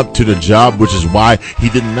owning up to the job, which is why he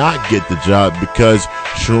did not get the job. Because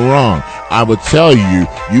Sherrod, I would tell you,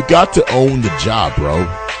 you got to own the job, bro.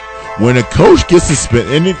 When a coach gets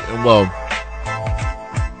suspended,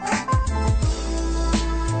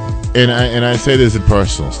 and I say this in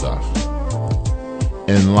personal stuff,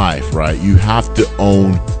 in life, right? You have to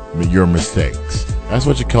own your mistakes. That's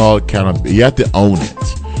what you call accountability. You have to own it.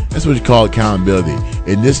 That's what you call accountability.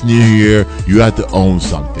 In this new year, you have to own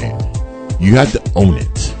something. You have to own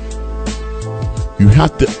it. You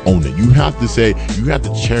have to own it. You have to say, you have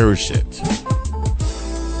to cherish it.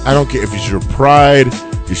 I don't care if it's your pride,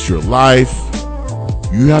 it's your life.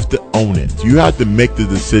 You have to own it. You have to make the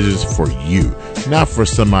decisions for you, not for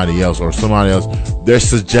somebody else or somebody else they're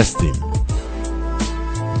suggesting.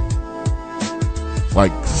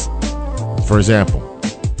 Like, for example,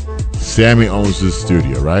 Sammy owns this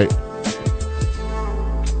studio, right?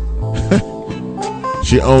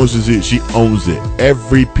 She owns it. She owns it.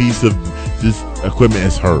 Every piece of this equipment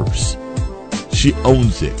is hers. She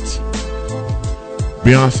owns it.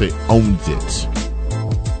 Beyonce owns it.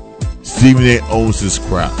 Stephen A. owns this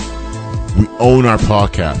crap. We own our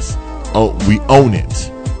podcast. Oh, we own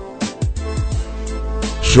it.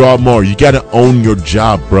 Sherrod Moore, you gotta own your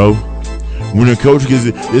job, bro. When a coach gives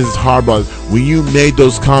it, this is hard, but when you made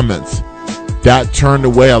those comments, that turned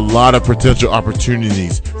away a lot of potential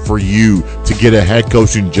opportunities for you to get a head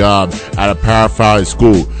coaching job at a Power 5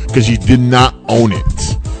 school because you did not own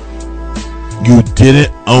it. You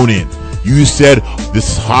didn't own it. You said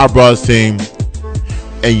this is Harbaugh's team,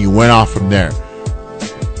 and you went off from there.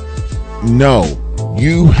 No,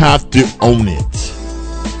 You have to own it.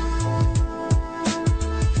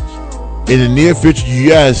 In the near future,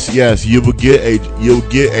 yes, you'll get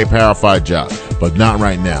a Power 5 job, but not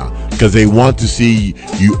right now, because they want to see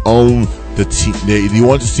you own the team. They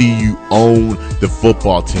want to see you own the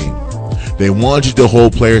football team. They want you to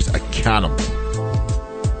hold players accountable,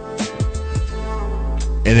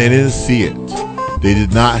 and they didn't see it. They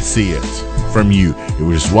did not see it from you. It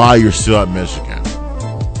was why you're still at Michigan.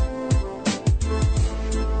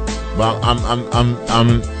 But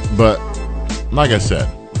but like I said,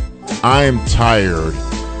 I am tired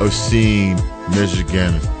of seeing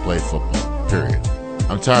Michigan play football, period.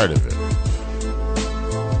 I'm tired of it.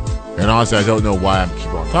 And honestly, I don't know why I keep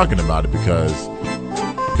on talking about it, because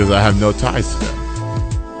I have no ties to them.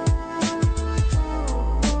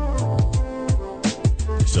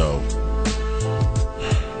 So,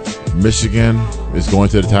 Michigan is going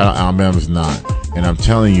to the title, Alabama's not. And I'm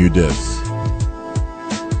telling you this.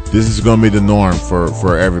 This is going to be the norm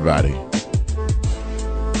for everybody.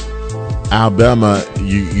 Alabama,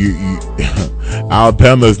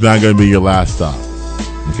 Alabama is not going to be your last stop.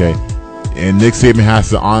 Okay? And Nick Saban has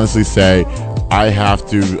to honestly say, I have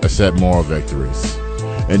to accept moral victories.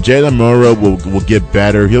 And Jalen Monroe will get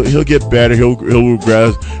better. He'll get better. He'll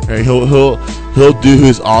regress. He'll do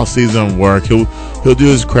his off-season work. He'll do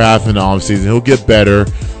his craft in the off-season. He'll get better,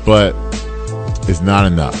 but it's not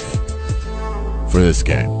enough for this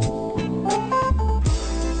game.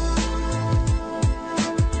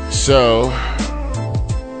 So,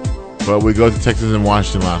 but we go to Texas and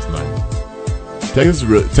Washington last night. Texas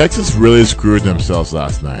really screwed themselves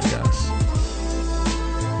last night, guys.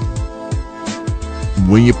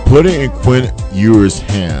 When you put it in Quinn Ewers'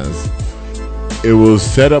 hands, it was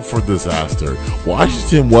set up for disaster.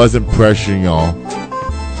 Washington wasn't pressuring y'all.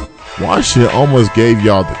 Washington almost gave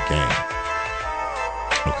y'all the game.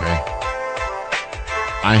 Okay?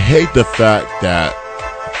 I hate the fact that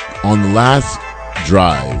on the last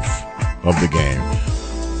drive of the game,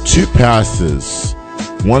 2 passes,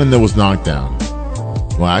 one of them was knocked down.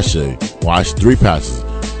 Well, actually, 3 passes.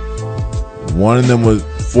 One of them was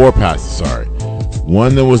 4 passes, sorry. One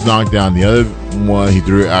of them was knocked down. The other one, he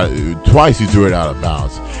threw it out. Twice he threw it out of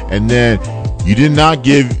bounds. And then you did not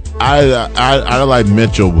give Adelaide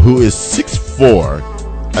Mitchell, who is 6'4",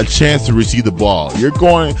 a chance to receive the ball. You're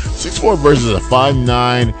going 6'4" versus a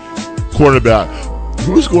 5'9" quarterback.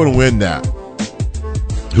 Who's going to win that?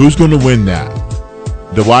 Who's going to win that?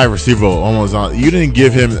 The wide receiver almost on. You didn't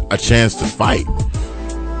give him a chance to fight.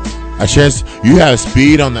 A chance. You have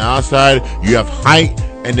speed on the outside. You have height.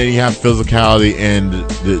 And then you have physicality in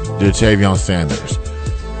the Tavion Sanders.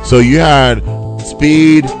 So you had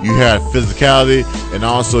speed, you had physicality, and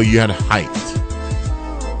also you had height.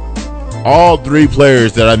 All 3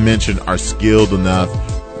 players that I mentioned are skilled enough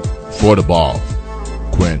for the ball,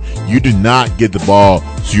 Quinn. You do not get the ball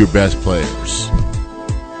to your best players.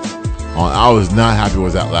 I was not happy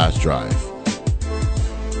with that last drive.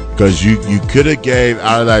 Because you could have gave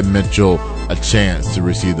Adelaide Mitchell a chance to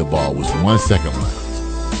receive the ball with 1 second left.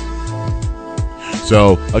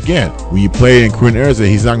 So, again, when you play in Quinn Ewers,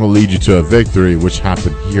 he's not going to lead you to a victory, which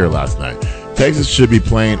happened here last night. Texas should be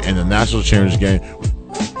playing in the national championship game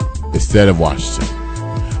instead of Washington.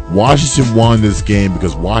 Washington won this game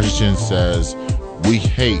because Washington says, we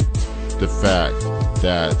hate the fact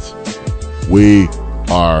that we're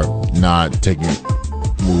not taking it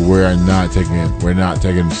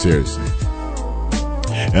seriously.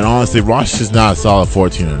 And honestly, Washington's not a solid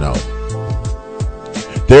 14-0.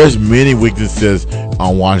 There's many weaknesses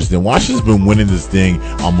on Washington. Washington's been winning this thing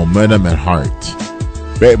on momentum and heart.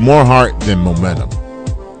 More heart than momentum.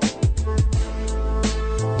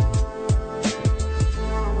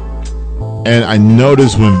 And I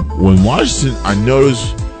noticed when Washington, I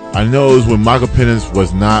noticed when Michael Penix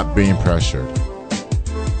was not being pressured.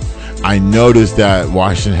 I noticed that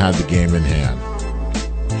Washington had the game in hand.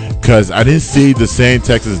 Because I didn't see the same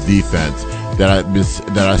Texas defense that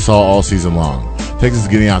I saw all season long. Texas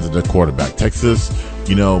getting out to the quarterback. Texas,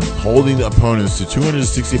 holding the opponents to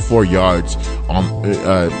 264 yards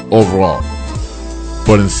overall.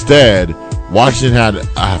 But instead, Washington had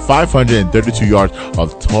 532 yards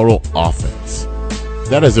of total offense.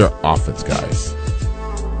 That is their offense, guys.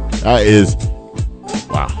 That is,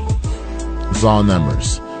 wow. It's all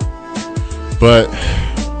numbers. But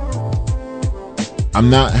I'm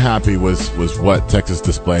not happy with what Texas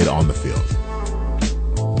displayed on the field.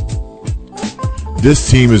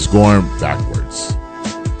 This team is going backwards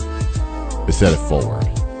instead of forward.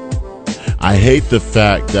 I hate the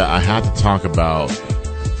fact that I have to talk about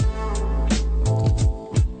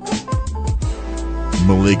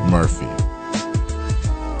Malik Murphy.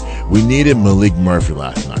 We needed Malik Murphy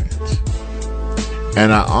last night.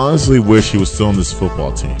 And I honestly wish he was still on this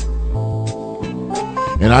football team.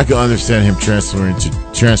 And I can understand him transferring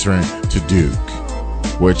to Duke,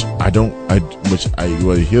 which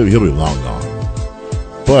he'll be long gone.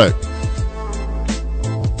 But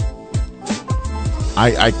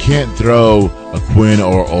I can't throw a Quinn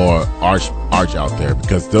or Arch out there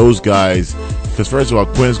because those guys. Because first of all,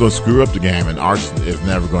 Quinn's going to screw up the game, and Arch is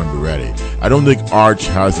never going to be ready. I don't think Arch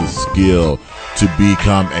has the skill to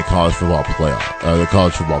become a college football the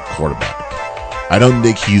college football quarterback. I don't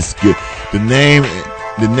think he's good. The name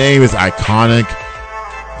is iconic,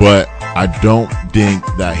 but I don't think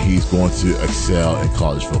that he's going to excel in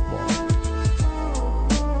college football.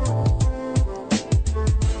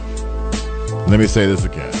 Let me say this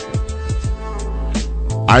again.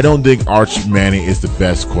 I don't think Arch Manning is the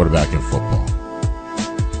best quarterback in football.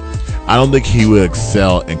 I don't think he would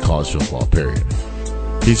excel in college football, period.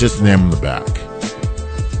 He's just a name on the back.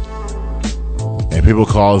 And people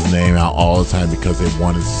call his name out all the time because they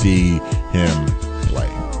want to see him play.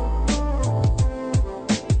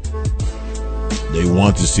 They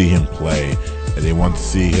want to see him play, and they want to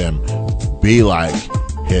see him be like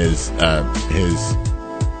his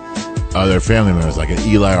other family members, like an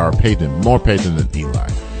Eli or a Peyton, more Peyton than Eli.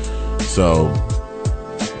 So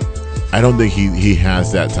I don't think he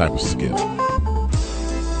has that type of skill.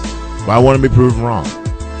 But I want to be proven wrong.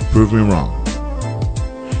 Prove me wrong.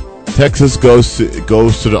 Texas goes to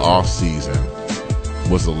the off season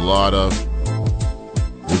with a lot of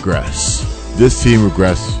regress. This team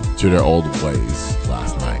regressed to their old ways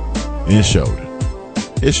last night, and it showed.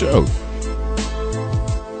 It showed.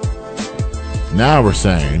 Now we're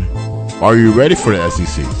saying, are you ready for the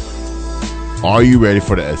SEC? Are you ready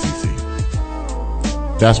for the SEC?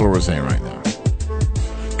 That's what we're saying right now.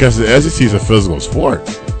 Because the SEC is a physical sport.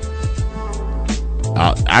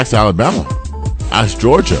 Ask Alabama. Ask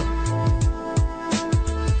Georgia.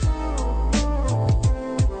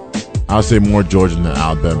 I'll say more Georgia than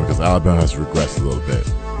Alabama because Alabama has regressed a little bit.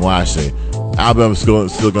 Well, actually, Alabama's still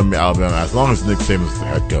going to be Alabama. As long as Nick Saban's the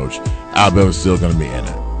head coach, Alabama's still going to be in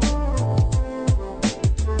it.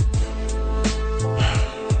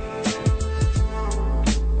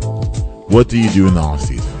 What do you do in the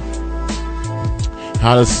offseason?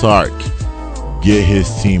 How does Sark get his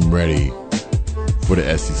team ready for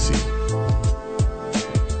the SEC?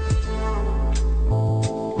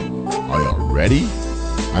 Are y'all ready?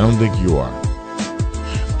 I don't think you are.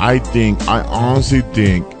 I honestly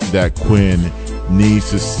think that Quinn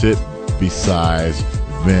needs to sit beside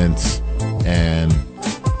Vince and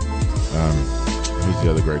who's the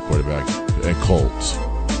other great quarterback? And Colts.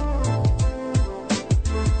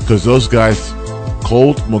 Because those guys,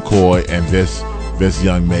 Colt McCoy and Vince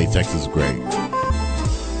Young, made Texas great.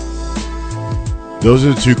 Those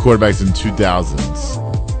are the two quarterbacks in the 2000s.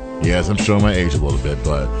 Yes, I'm showing my age a little bit,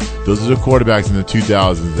 but those are the quarterbacks in the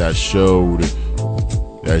 2000s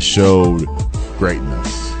that showed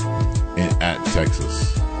greatness at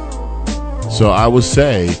Texas. So I would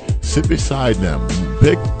say, sit beside them,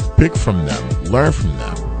 pick from them, learn from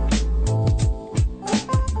them.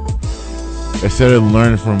 Instead of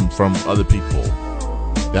learning from other people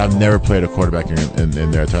that have never played a quarterback in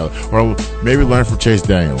their entire life. Or maybe learn from Chase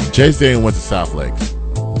Daniel. Chase Daniel went to South Lakes.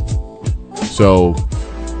 So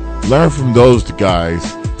learn from those guys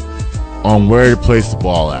on where to place the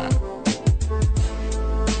ball at.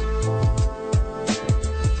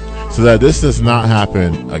 So that this does not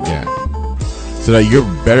happen again. So that you're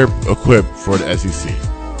better equipped for the SEC.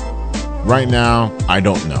 Right now, I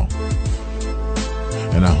don't know.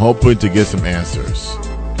 And I'm hoping to get some answers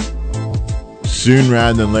soon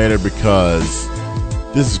rather than later because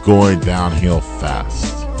this is going downhill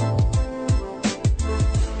fast.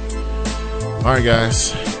 Alright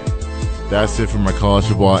guys, that's it for my college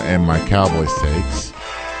football and my Cowboys takes.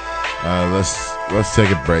 Let's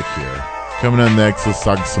take a break here. Coming up next, let's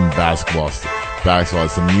talk some basketball,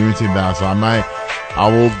 some UNT basketball.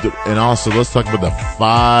 And also let's talk about the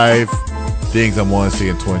 5 things I want to see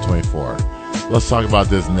in 2024. Let's talk about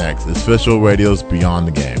this next. It's Official Radio's Beyond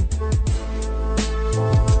the Game.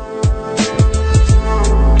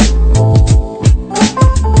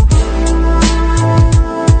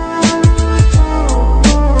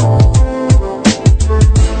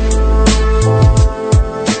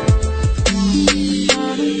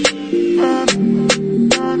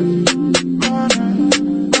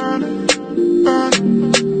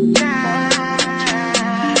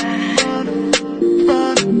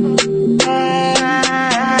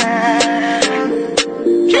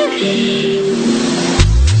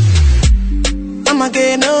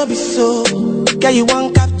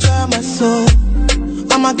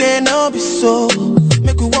 I'ma get no be so.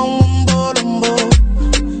 Make you one bolombo.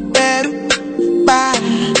 Better, bye.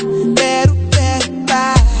 Better,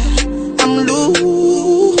 bye. I'm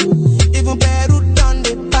loose. Even better done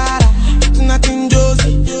the para. Tonight in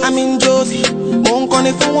Josie, I'm in Josie. Won't call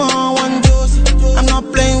it for one Josie. I'm not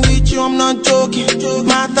playing with you, I'm not joking.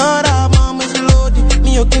 My thought of mom is loaded.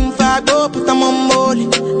 Me, you can fight, but I'm on molly.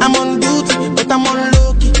 I'm on duty, but I'm on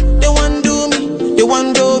low key. They want do me, they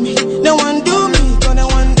want do me, they want do me, cause they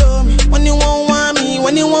want do me. When you won't want me,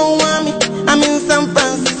 when you won't want me, I'm in San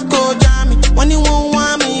Francisco, Jammy. When you won't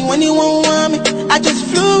want me, when you won't want me, I just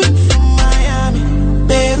flew in from Miami.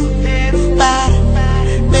 Peru, para,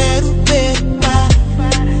 Peru, para.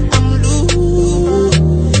 I'm loose,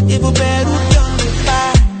 even Peru done me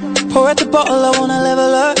para. Pour out the bottle, I wanna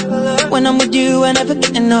level up. When I'm with you, I never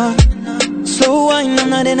get enough. Slow wine, I'm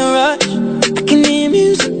not in a rush. I can hear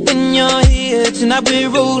music when you're here. Tonight we're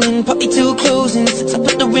rolling, party till closing. Since I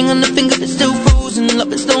put the ring on the finger, it's still frozen.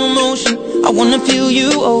 Love in slow motion, I wanna feel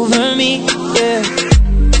you over me, yeah.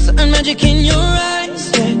 Certain magic in your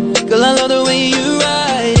eyes, yeah. Girl, I love the way you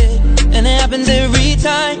ride it. And it happens every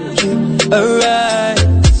time you arrive,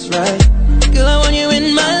 that's right. Girl, I want you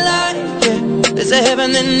in my life, yeah. There's a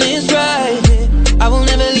heaven and it's right here, yeah. I will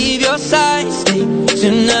never leave your side, stay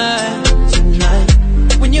tonight.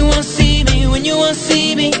 When you won't see me, when you won't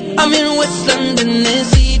see me, I'm in West London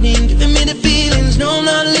this evening, giving me the feelings, no I'm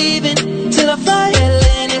not leaving, till I fly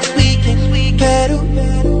LA next weekend. Peru,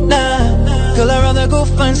 nah, girl I'd rather go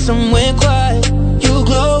find somewhere quiet. You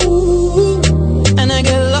glow, and I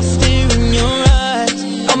get lost here in your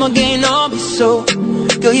eyes. I'ma gain all be so,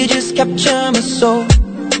 girl you just capture my soul.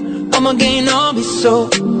 I'ma gain all be so,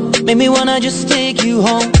 make me wanna just take you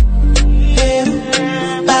home. Peru,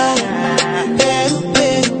 bye.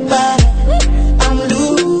 I'm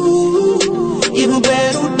loose, even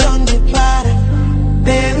better done the para.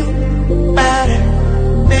 Better,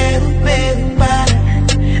 better, para.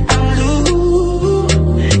 I'm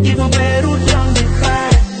loose, even better done the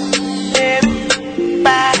para. Better,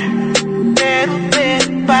 para.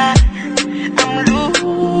 I'm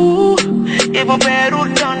loose, even better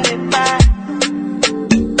done the para.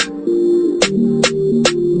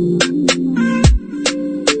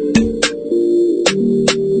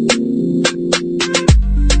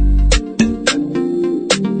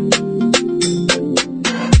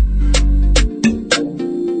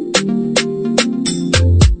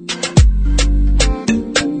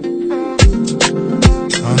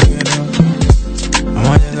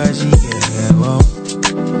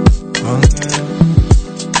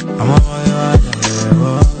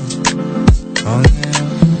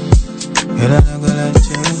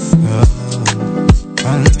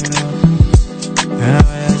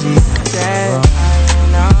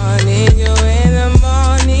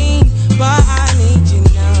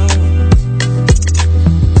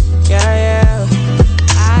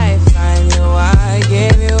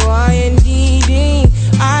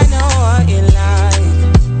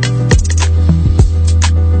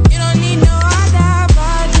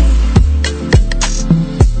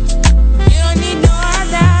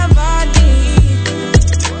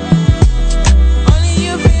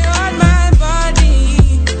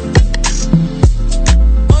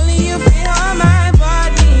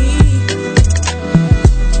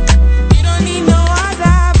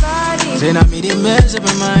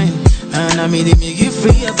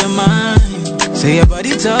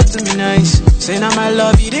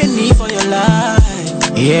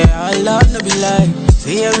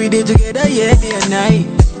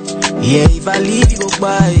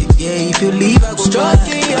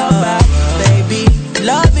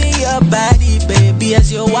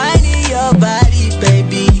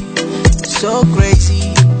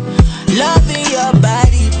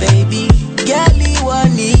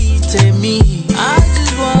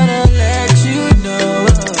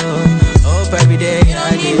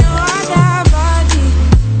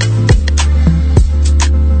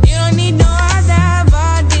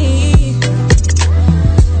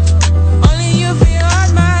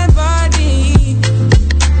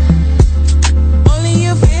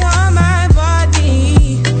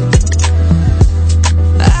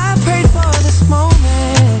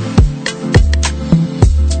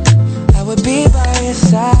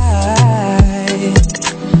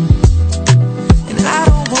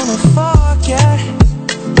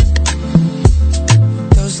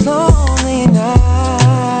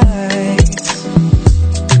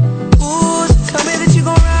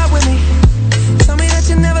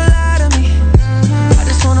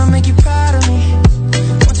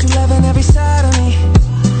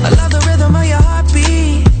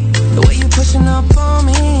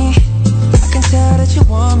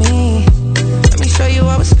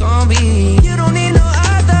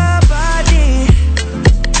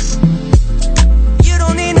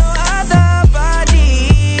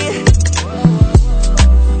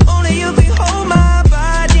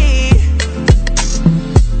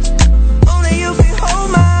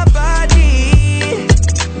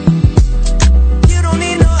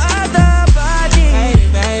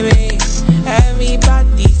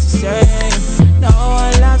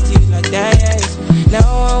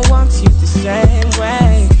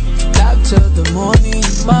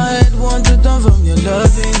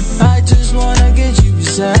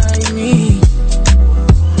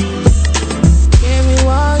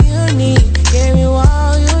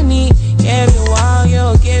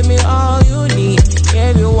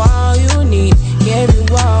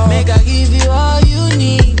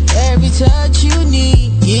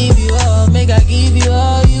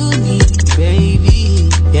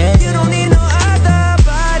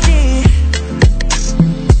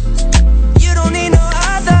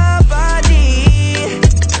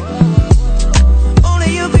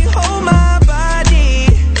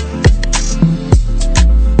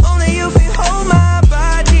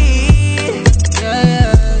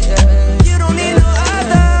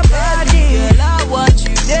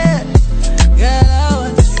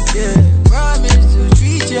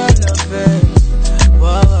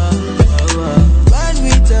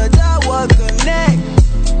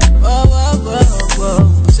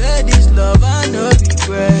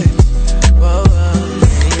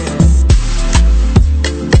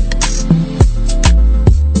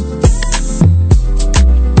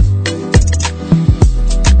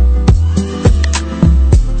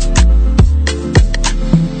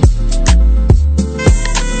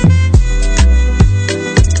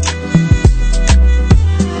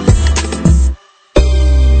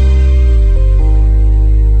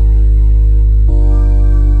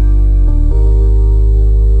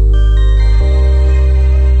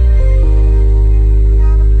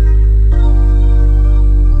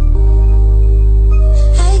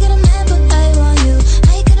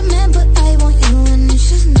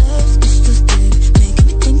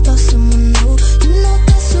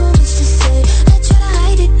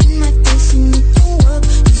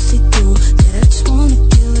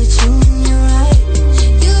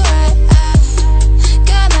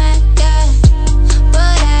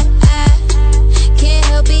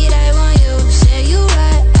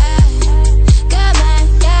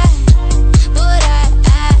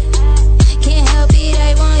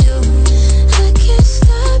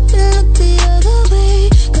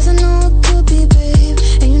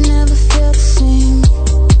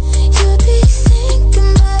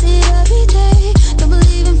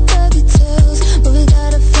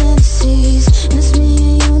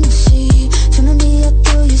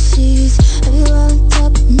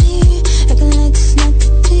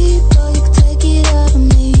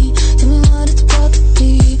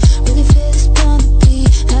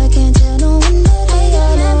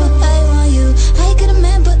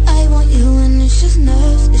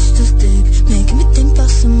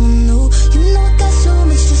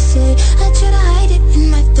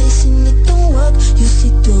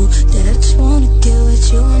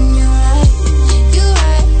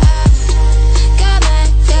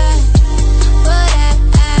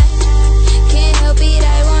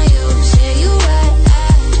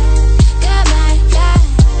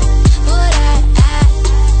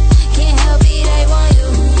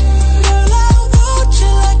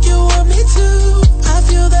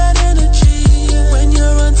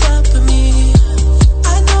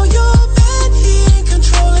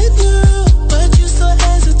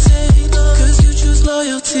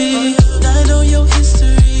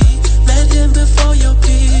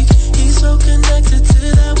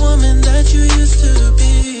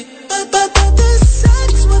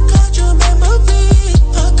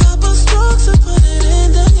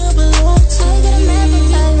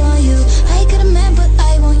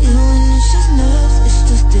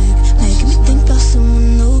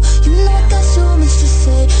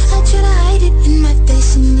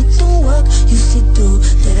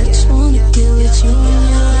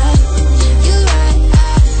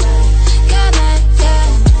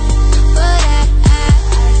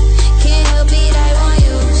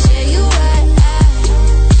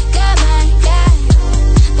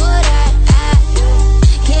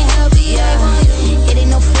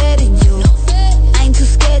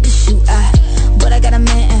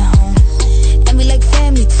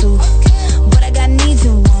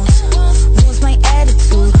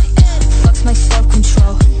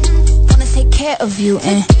 you.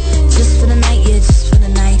 And just for the night, yeah, just for the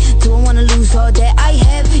night. Don't wanna lose all that I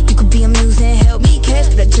have. You could be amused and help me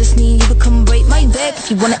catch, but I just need you to come break my back.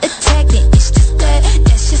 If you wanna attack, then it's just that.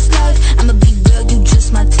 That's just life. I'ma be real, you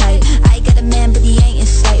just my type. I got a man, but he ain't in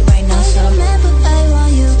sight right now. So I got a man, but I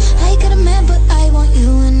want you. I got a man, but I want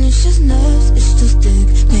you. And it's just nerves, it's just dick,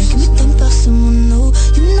 making me think about someone new.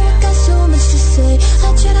 You know I got so much to say.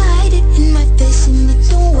 I try to hide it in my face and it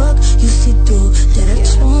don't work. You see through that I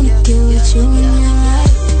just wanna get with you and you're right.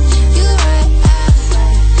 You're right. I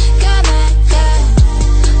got my guy,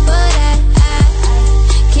 but I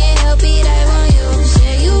can't help it. I want you.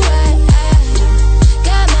 Say you right. I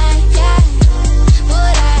got my guy,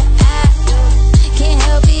 but I can't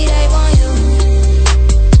help it. I want you.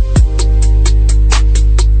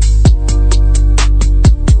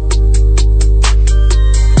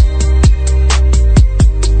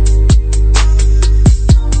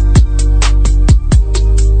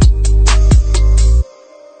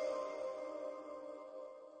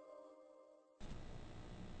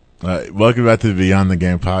 Welcome back to the Beyond the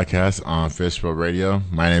Game podcast on Fishbowl Radio.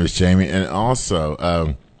 My name is Jamie, and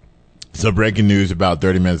also, so breaking news about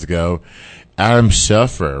 30 minutes ago, Adam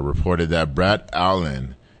Schefter reported that Brad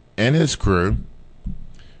Allen and his crew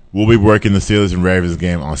will be working the Steelers and Ravens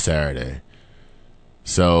game on Saturday.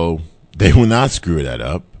 So they will not screw that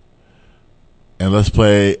up. And let's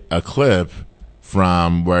play a clip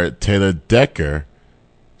from where Taylor Decker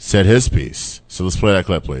said his piece. So let's play that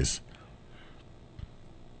clip, please.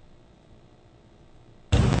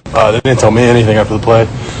 They didn't tell me anything after the play.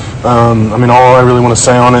 I mean, all I really want to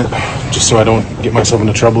say on it, just so I don't get myself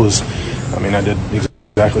into trouble, is, I mean, I did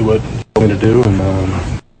exactly what they told me to do, and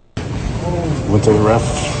went to the ref,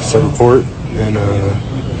 said report, and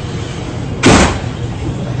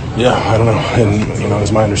yeah, I don't know. And, you know,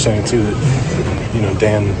 it's my understanding, too, that, you know,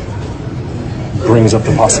 Dan brings up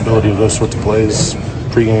the possibility of those sorts of plays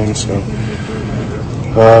pregame, so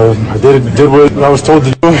I did what I was told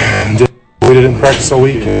to do, and we didn't practice all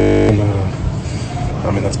week, and I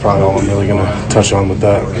mean, that's probably all I'm really going to touch on with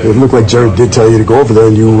that. It looked like Jerry did tell you to go over there,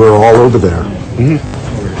 and you were all over there. Mm-hmm.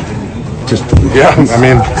 Yeah, I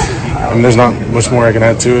mean, there's not much more I can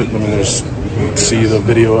add to it. I mean, you can see the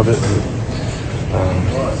video of it.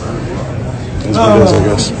 It's what it is, I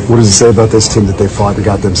guess. What does it say about this team that they fought and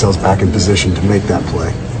got themselves back in position to make that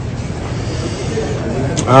play?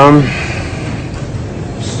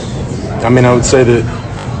 I mean, I would say that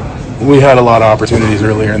we had a lot of opportunities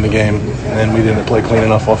earlier in the game, and we didn't play clean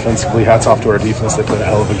enough offensively. Hats off to our defense. They played a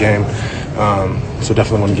hell of a game. So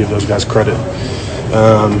definitely want to give those guys credit.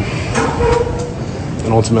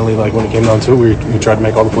 And ultimately, like, when it came down to it, we tried to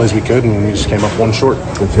make all the plays we could, and we just came up one short.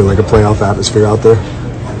 Did it feel like a playoff atmosphere out there?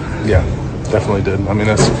 Yeah, definitely did. I mean,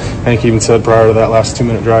 that's Hank even said prior to that last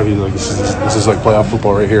 2-minute drive, he's like, this is like playoff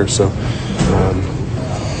football right here. So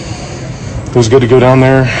it was good to go down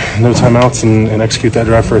there, no timeouts, and execute that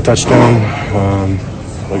drive for a touchdown.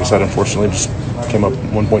 Like I said, unfortunately, just came up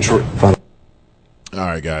 1 point short. All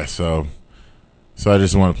right, guys. So I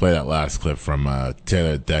just want to play that last clip from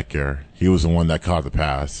Taylor Decker. He was the one that caught the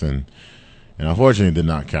pass, and unfortunately did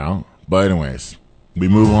not count. But anyways, we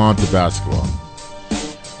move on to basketball.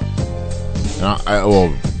 And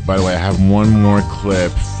by the way, I have one more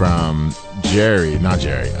clip from Jimmy,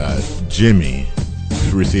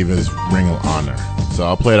 receiving his Ring of Honor. So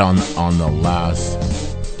I'll play it on the last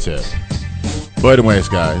tip. But anyways,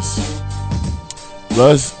 guys,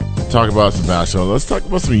 let's talk about some basketball. Let's talk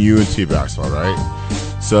about some UNT basketball, right?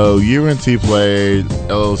 So UNT played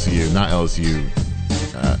LSU, not LSU,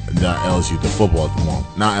 the football, well,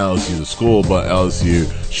 not LSU the school, but LSU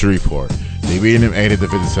Shreveport. They beat them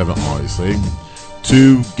 80-57, obviously.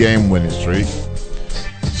 2-game winning streak.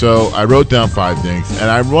 So I wrote down 5 things, and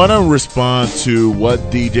I want to respond to what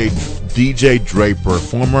DJ Draper,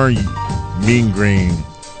 former Mean Green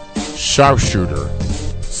sharpshooter,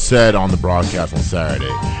 said on the broadcast on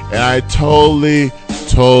Saturday, and I totally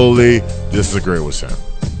disagree with him.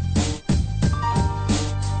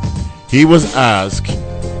 He was asked,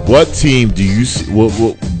 "What team do you see?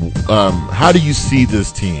 How do you see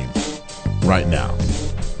this team right now?"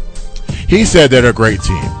 He said they're a great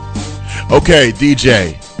team. Okay,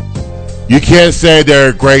 DJ, you can't say they're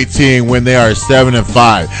a great team when they are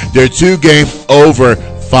 7-5. They're 2 games over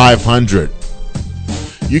 500.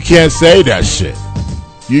 You can't say that shit.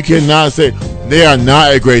 You cannot say they are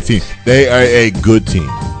not a great team. They are a good team.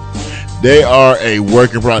 They are a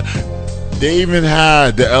working product. They even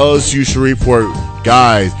had the LSU Shreveport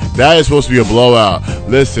guys. That is supposed to be a blowout.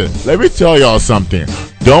 Listen, let me tell y'all something.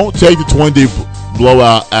 Don't take the 20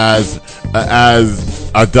 blowout as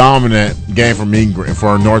a dominant game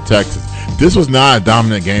for North Texas. This was not a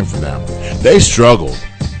dominant game for them. They struggled.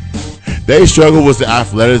 They struggled with the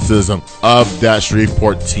athleticism of that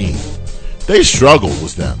Shreveport team. They struggled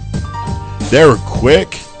with them. They were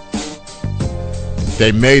quick.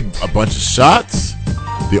 They made a bunch of shots.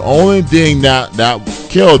 The only thing that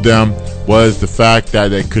killed them was the fact that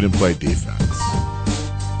they couldn't play defense.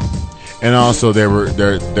 And also they were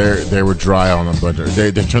dry on a bunch of,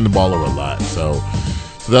 they turned the ball over a lot. So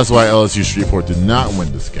that's why LSU Shreveport did not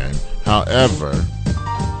win this game. However,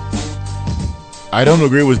 I don't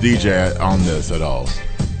agree with DJ on this at all.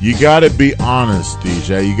 You got to be honest,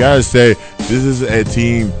 DJ. You got to say this is a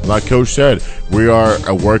team, like Coach said, we are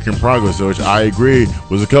a work in progress, which I agree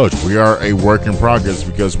with the coach. We are a work in progress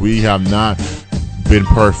because we have not been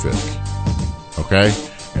perfect. Okay?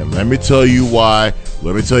 And let me tell you why.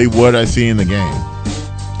 Let me tell you what I see in the game.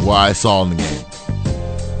 What I saw in the game.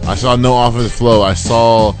 I saw no offensive flow. I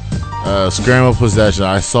saw scramble possession.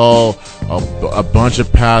 I saw a bunch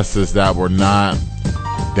of passes that were not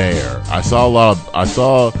there. I saw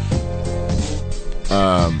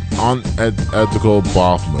unethical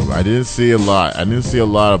ball movement. I didn't see a lot. I didn't see a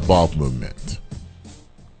lot of ball movement.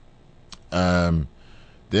 The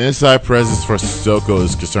inside presence for Sissoko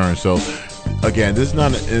is concerned. So again, this is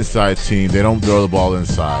not an inside team. They don't throw the ball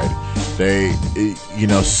inside.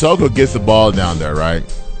 Sissoko gets the ball down there, right?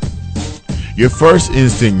 Your first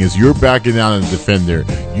instinct is you're backing down the defender.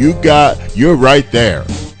 You're right there.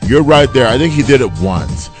 You're right there. I think he did it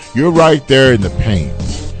once. You're right there in the paint.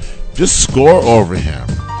 Just score over him.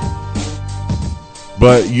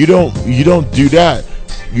 But you don't do that.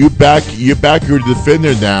 You back your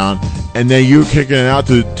defender down, and then you're kicking it out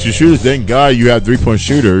to shooters. Thank God you have 3-point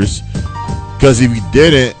shooters, because if you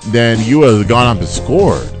didn't, then you would have gone up and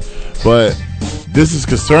scored. But this is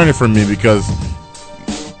concerning for me because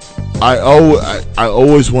I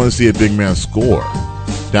always want to see a big man score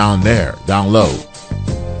down there, down low.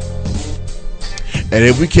 And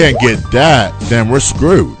if we can't get that, then we're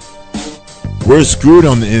screwed. We're screwed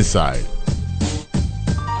on the inside.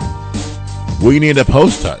 We need a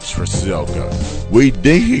post touch for Sissoko. We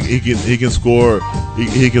think he can score.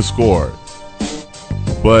 He can score,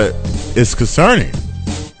 but it's concerning.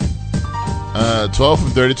 12 from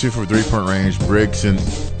 32 from 3-point range. Briggs and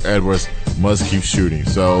Edwards must keep shooting.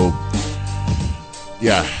 So,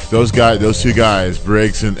 yeah, those two guys,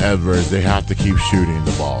 Briggs and Edwards, they have to keep shooting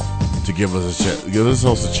the ball to give us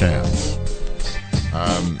a chance.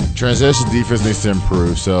 Transition defense needs to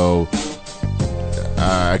improve. So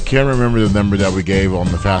I can't remember the number that we gave on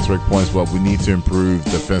the fast break points, but we need to improve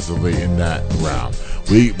defensively in that round.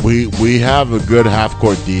 We have a good half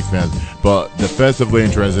court defense, but defensively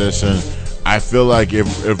in transition, I feel like if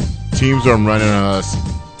teams are running on us,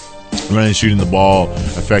 shooting the ball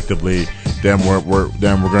effectively, then we're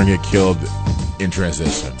going to get killed in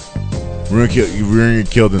transition. We're going to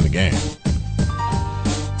get killed in the game.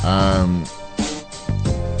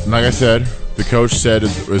 Like I said, the coach said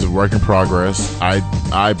it's a work in progress.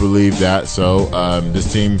 I believe that. So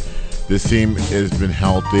this team has been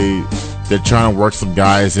healthy. They're trying to work some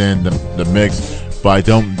guys in the mix, but I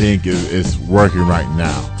don't think it's working right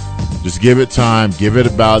now. Just give it time. Give it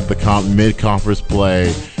about the mid-conference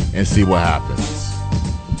play and see what happens.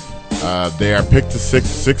 They are picked to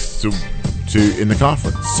six in the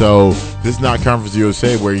conference. So this is not Conference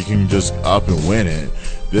USA where you can just up and win it.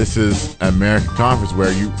 This is American Conference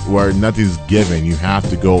where nothing's given. You have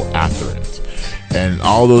to go after it. And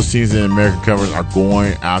all those teams in the American Conference are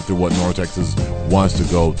going after what North Texas wants to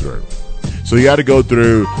go through. So you got to go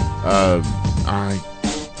through.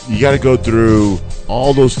 You got to go through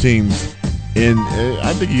all those teams.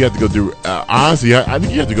 I think you have to go through. Honestly, I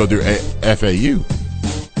think you have to go through FAU.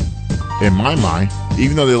 In my mind,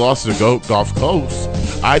 even though they lost to the Gulf Coast,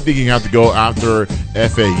 I think you have to go after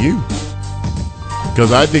FAU.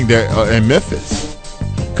 Because I think they're in Memphis.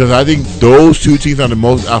 Because I think those two teams are the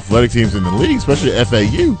most athletic teams in the league, especially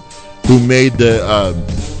FAU, who made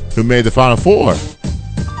the Final Four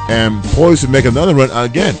and poised to make another run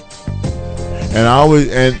again. And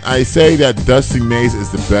I say that Dusty Mays is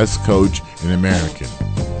the best coach in American.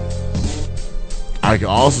 I can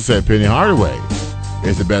also say Penny Hardaway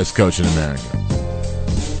is the best coach in America.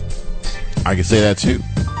 I can say that too.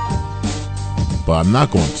 But I'm not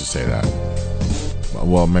going to say that.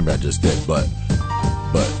 Well, maybe I just did, but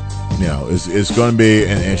it's going to be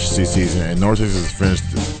an interesting season. And North Texas finished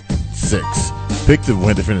 6th. Picked to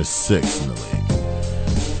win to finish 6th in the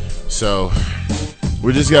league. So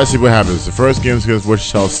we just got to see what happens. The first game is against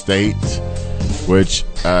Wichita State, which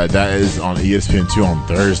that is on ESPN2 on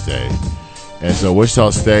Thursday. And so Wichita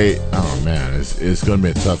State, oh man, it's going to be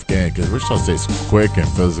a tough game because Wichita State's quick and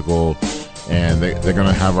physical, and they're going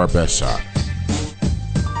to have our best shot.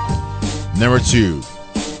 Number 2.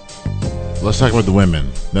 Let's talk about the women.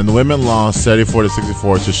 Then the women lost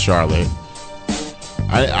 74-64 to Charlotte.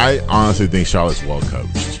 I honestly think Charlotte's well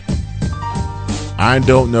coached. I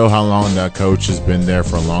don't know how long that coach has been there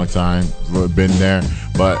for a long time,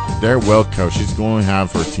 but they're well coached. She's going to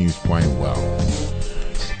have her teams playing well.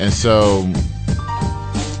 And so,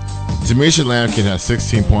 Tamisha Lampkin had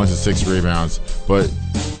 16 points and 6 rebounds, but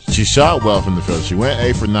she shot well from the field. She went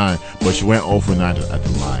 8 for 9, but she went 0 for 9 at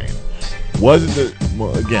the line.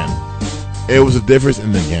 Again, it was a difference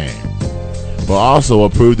in the game. But also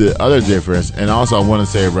what proved the other difference, and also I want to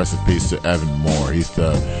say rest in peace to Evan Moore.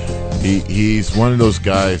 He's one of those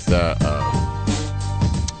guys that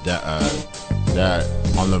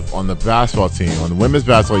on the basketball team, on the women's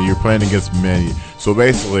basketball, you're playing against men. So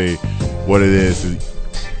basically, what it is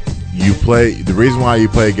you play. The reason why you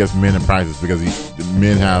play against men in practice is because the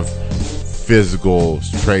men have physical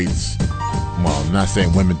traits. Well, I'm not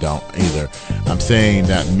saying women don't either. I'm saying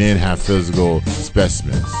that men have physical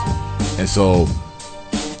specimens. And so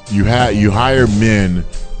you hire men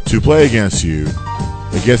to play against you,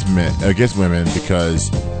 against women,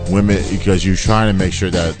 because you're trying to make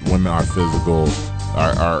sure that women are physical,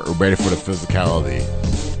 are ready for the physicality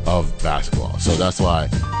of basketball. So that's why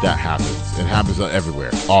that happens. It happens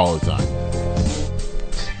everywhere, all the time.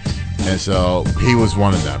 And so he was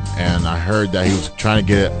one of them. And I heard that he was trying to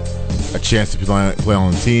get a chance to play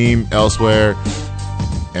on the team elsewhere.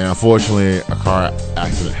 And unfortunately, a car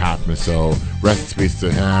accident happened. So rest in peace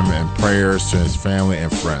to him, and prayers to his family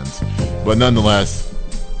and friends. But nonetheless,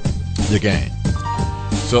 the game.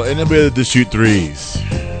 So inability to shoot threes.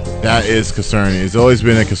 That is concerning. It's always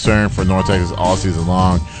been a concern for North Texas all season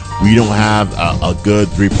long. We don't have a good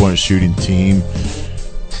three-point shooting team.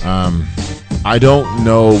 I don't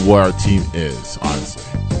know what our team is, honestly.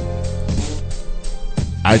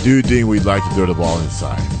 I do think we'd like to throw the ball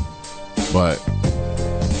inside. But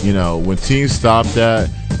when teams stop that,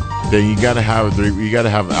 then you gotta have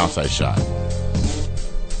an outside shot.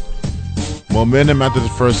 Momentum after the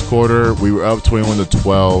first quarter, we were up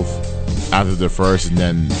 21-12 after the first, and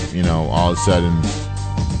then all of a sudden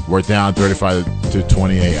we're down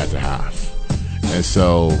 35-28 at the half. And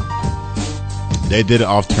so they did it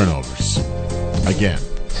off turnovers. Again,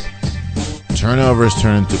 turnovers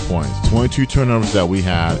turn into points. 22 turnovers that we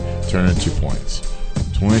had turned into points.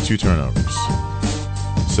 22 turnovers.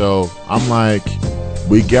 So I'm like,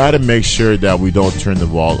 we got to make sure that we don't turn the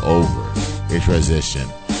ball over in transition.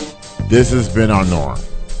 This has been our norm.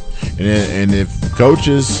 And if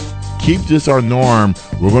coaches keep this our norm,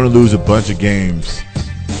 we're going to lose a bunch of games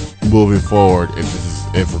moving forward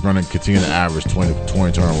if we're going to continue to average 20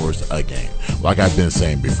 turnovers a game, like I've been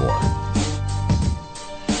saying before.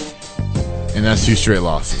 And that's 2 straight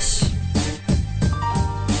losses.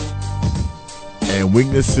 And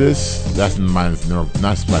weaknesses, that's my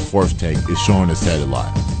 4th take, is showing its head a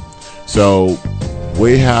lot. So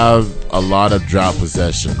we have a lot of drop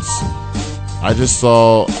possessions. I just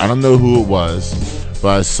saw, I don't know who it was,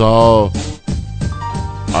 but I saw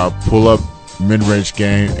our pull-up mid-range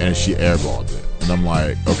game, and she airballed it. And I'm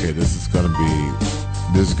like, okay, this is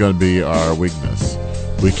gonna be our weakness.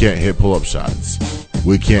 We can't hit pull-up shots.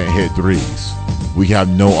 We can't hit threes. We have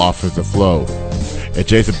no offensive flow. And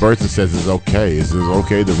Jason Burton says it's okay. It's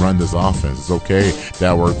okay to run this offense. It's okay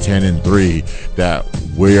that we're 10-3, that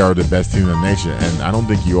we are the best team in the nation. And I don't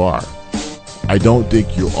think you are. I don't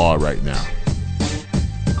think you are right now.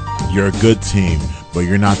 You're a good team, but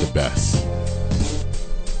you're not the best.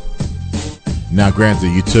 Now,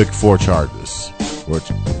 granted, you took 4 charges, which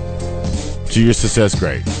to your success,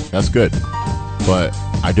 great. That's good. But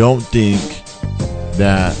I don't think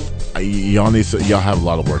that y'all have a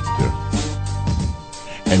lot of work to do.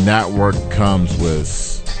 And that work comes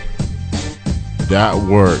with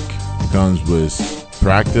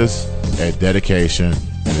practice and dedication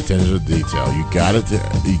and attention to detail. You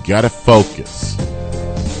gotta focus.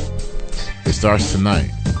 It starts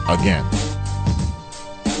tonight again.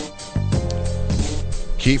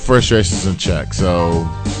 Keep frustrations in check. So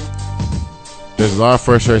there's a lot of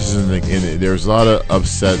frustrations there's a lot of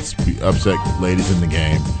upset ladies in the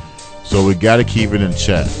game. So we got to keep it in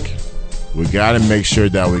check. We got to make sure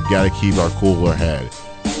that we got to keep our cooler head,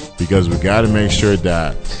 because we got to make sure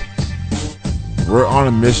that we're on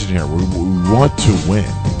a mission here. We want to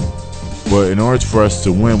win, but in order for us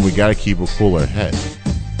to win, we got to keep a cooler head.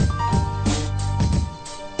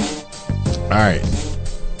 All right.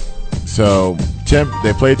 So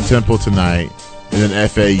they played Temple tonight, and then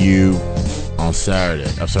FAU on Saturday.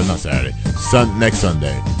 I'm sorry, not Saturday. Next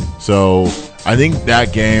Sunday. So I think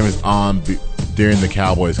that game is on during the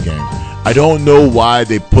Cowboys game. I don't know why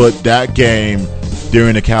they put that game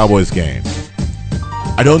during the Cowboys game.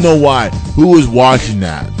 I don't know why. Who was watching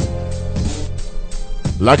that?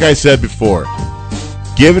 Like I said before,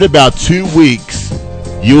 give it about 2 weeks,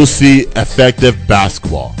 you'll see effective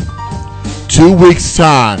basketball. 2 weeks'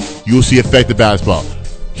 time, you'll see effective basketball.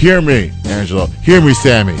 Hear me, Angelo. Hear me,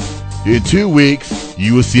 Sammy. In 2 weeks,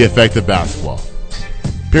 you will see effective basketball.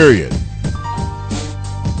 Period.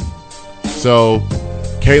 So,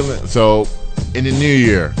 Caitlin, so in the new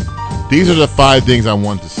year, these are the 5 things I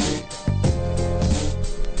want to see.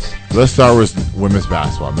 Let's start with women's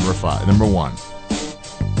basketball. Number 1.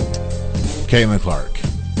 Caitlin Clark.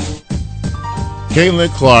 Caitlin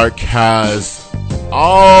Clark has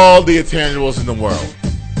all the intangibles in the world.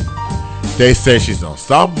 They say she's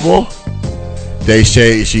unstoppable. They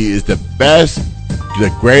say she is the best, the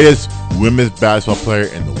greatest women's basketball player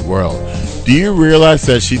in the world. Do you realize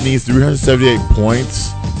that she needs 378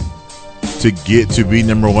 points to get to be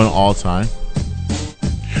number 1 all time?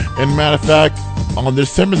 And matter of fact, on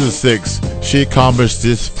December the 6th, she accomplished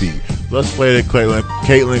this feat. Let's play the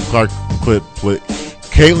Caitlin Clark clip.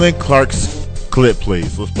 Caitlin Clark's clip,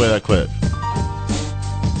 please. Let's play that clip.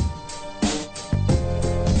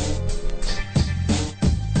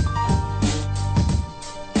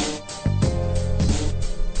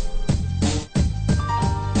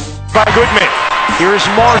 By Goodman. Here's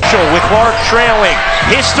Marshall with Clark trailing.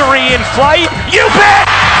 History in flight. You bet!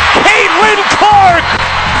 Caitlin Clark!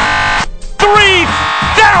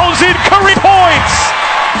 3,000 career points!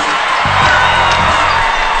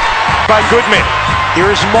 By Goodman.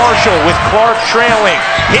 Here's Marshall with Clark trailing.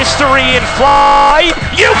 History in flight.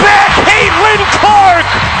 You bet! Caitlin Clark!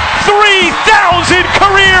 3,000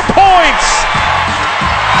 career points!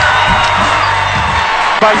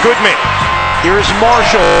 By Goodman. Here's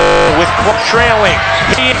Marshall with Clark trailing.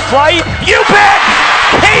 In flight. You bet!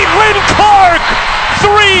 Caitlin Clark!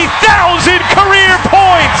 3,000 career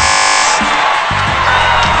points!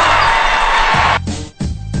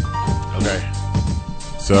 Okay.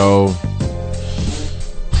 So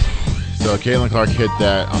Caitlin Clark hit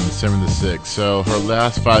that on December the 6th. So her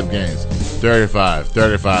last 5 games, 35,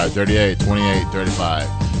 35, 38, 28, 35.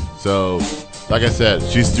 So, like I said,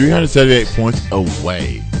 she's 378 points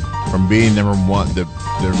away from being number 1, the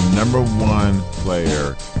number 1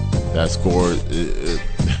 player that scored the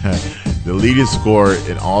leading scorer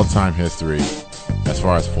in all-time history as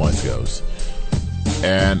far as points goes.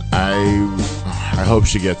 And I hope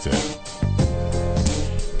she gets it.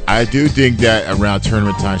 I do think that around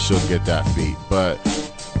tournament time she'll get that feat. But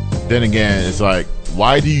then again, it's like,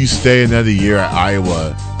 why do you stay another year at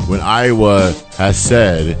Iowa when Iowa has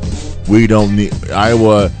said we don't need,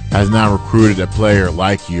 Iowa has now recruited a player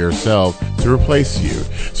like yourself to replace you?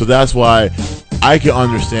 So that's why I can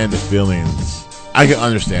understand the feelings. I can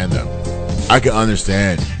understand them. I can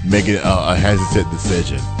understand making a hesitant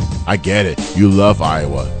decision. I get it. You love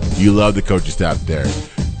Iowa. You love the coaching staff there.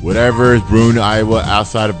 Whatever is brewing in Iowa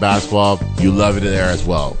outside of basketball, you love it there as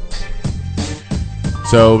well.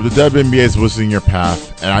 So the WNBA is whistling your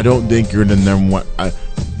path, and I don't think you're the number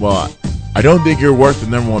 1. I don't think you're worth the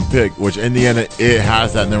number 1 pick, which Indiana, it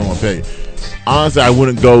has that number 1 pick. Honestly, I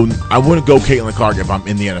wouldn't go Caitlin Clark if I'm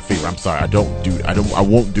Indiana Fever. I'm sorry, I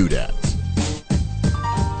won't do that.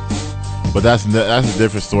 But that's a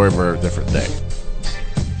different story for a different day.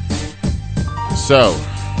 So,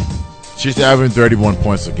 she's averaging 31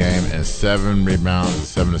 points a game and 7 rebounds and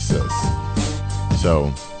 7 assists.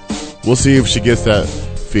 So, we'll see if she gets that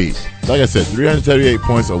feat. Like I said, 378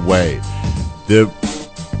 points away.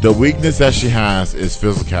 The weakness that she has is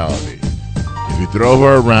physicality. If you throw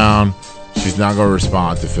her around, she's not going to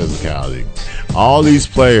respond to physicality. All these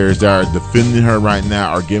players that are defending her right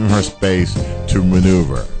now are giving her space to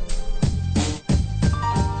maneuver.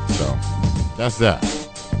 So, that's that.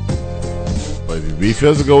 But if you be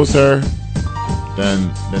physical with her,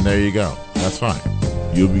 then there you go. That's fine.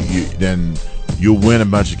 You'll win a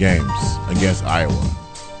bunch of games against Iowa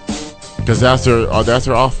because that's her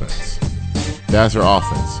offense. That's her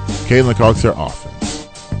offense. Caitlin Clark's her offense.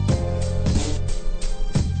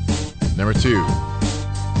 Number 2,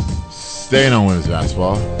 staying on women's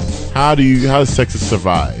basketball. How does Texas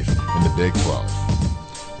survive in the Big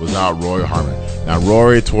 12 without Rory Harmon? Now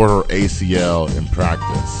Rory tore her ACL in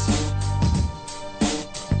practice.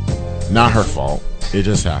 Not her fault. It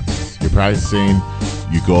just happens. You're practicing,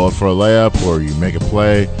 you go up for a layup or you make a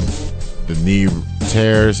play, the knee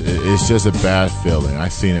tears. It's just a bad feeling.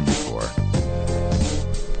 I've seen it before.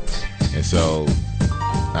 And so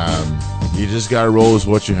you just got to roll with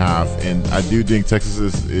what you have. And I do think Texas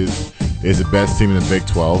is the best team in the Big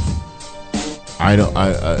 12.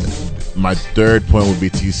 My third point would be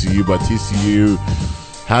TCU, but TCU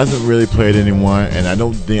hasn't really played anyone, and I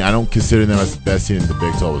don't consider them as the best team in the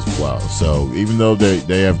Big 12 as well. So even though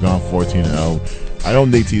they have gone 14-0, I don't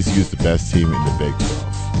think TCU is the best team in the Big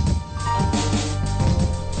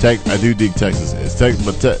 12. I do think Texas is,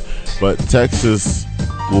 but Texas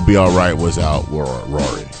will be all right without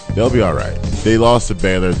Rory. They'll be all right. They lost to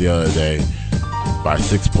Baylor the other day by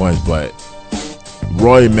 6 points, but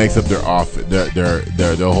Roy makes up their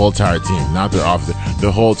whole entire team, not their offense,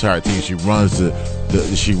 their whole entire team. She runs the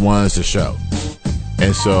show,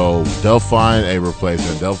 and so they'll find a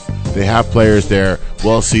replacement. They have players there,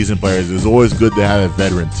 well-seasoned players. It's always good to have a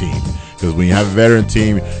veteran team, because when you have a veteran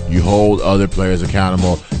team, you hold other players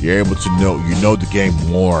accountable. You're able to know the game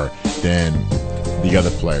more than the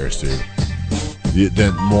other players do,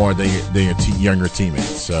 than your younger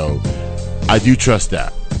teammates. So I do trust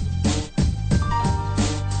that.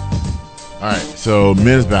 All right, so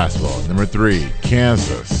men's basketball, number 3,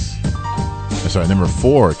 Kansas. Number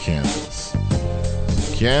 4, Kansas.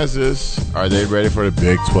 Kansas, are they ready for the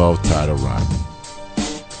Big 12 title run?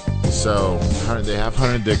 So they have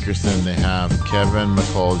Hunter Dickerson, they have Kevin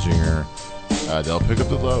McCall Jr. They'll pick up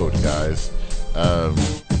the load, guys.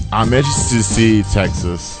 I'm interested to see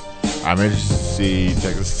Texas. I'm interested to see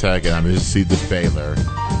Texas Tech, and I'm interested to see the Baylor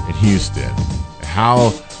in Houston.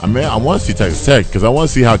 I want to see Texas Tech, because I want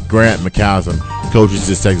to see how Grant McCasm coaches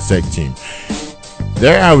this Texas Tech team.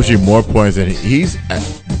 They're averaging more points than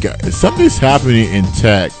something's happening in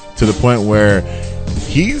Tech to the point where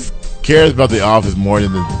he cares about the offense more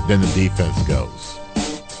than the defense goes.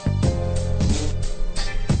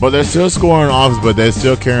 But they're still scoring on offense, but they're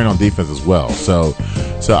still carrying on defense as well. So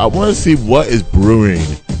I want to see what is brewing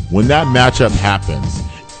when that matchup happens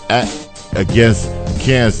against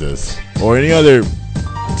Kansas or any other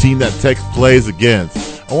team that Tech plays against.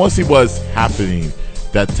 I want to see what's happening.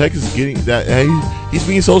 That Tech is getting that he's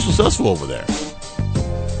being so successful over there,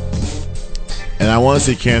 and I want to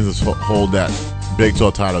see Kansas hold that Big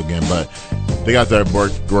 12 title again. But they got their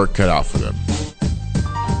work cut out for them.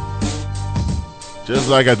 Just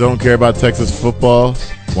like I don't care about Texas football,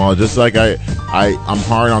 well, just like I'm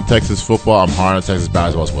hard on Texas football, I'm hard on Texas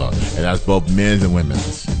basketball as well, and that's both men's and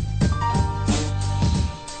women's.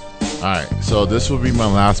 All right, so this will be my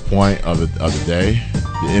last point of the day,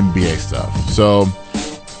 the NBA stuff. So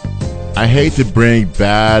I hate to bring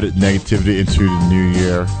bad negativity into the new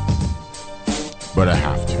year, but I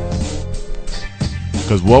have to.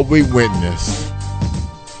 Because what we witnessed,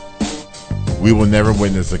 we will never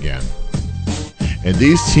witness again. And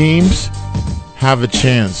these teams have a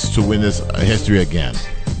chance to win this history again.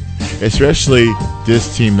 Especially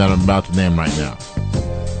this team that I'm about to name right now.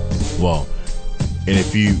 Well, in a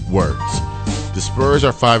few words. The Spurs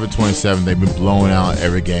are 5-27. They've been blowing out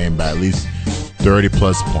every game by at least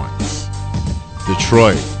 30-plus points.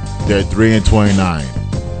 Detroit, they're 3-29.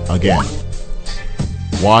 Again.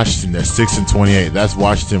 Washington, they're 6-28. That's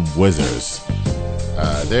Washington Wizards.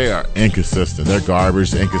 They are inconsistent. They're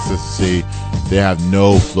garbage. Inconsistency. They have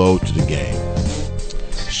no flow to the game.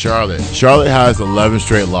 Charlotte has 11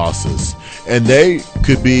 straight losses, and they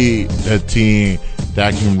could be a team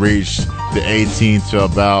that can reach the 18 to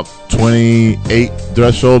about 28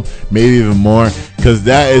 threshold, maybe even more, because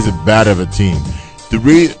that is bad of a team.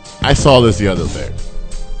 I saw this the other day,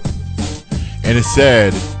 and it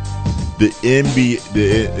said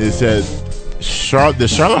it said the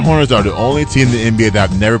Charlotte Hornets are the only team in the NBA that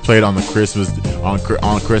have never played on Christmas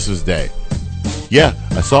Day. Yeah,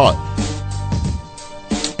 I saw it,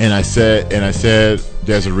 and I said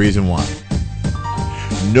there's a reason why.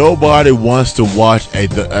 Nobody wants to watch a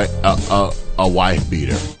wife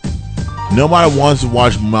beater. Nobody wants to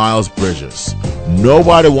watch Miles Bridges.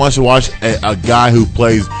 Nobody wants to watch a guy who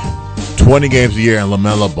plays 20 games a year in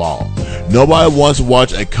LaMelo Ball. Nobody wants to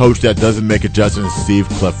watch a coach that doesn't make adjustments, Steve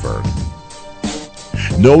Clifford.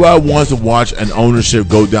 Nobody wants to watch an ownership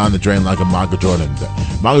go down the drain like a Michael Jordan.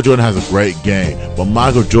 Michael Jordan has a great game, but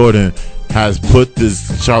Michael Jordan has put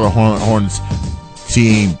this Charlotte Hornets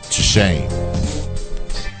team to shame.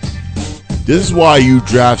 This is why you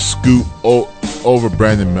draft Scoot over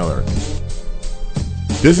Brandon Miller.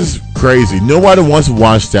 This is crazy. Nobody wants to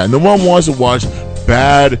watch that. No one wants to watch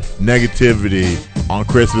bad negativity on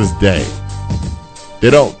Christmas Day. They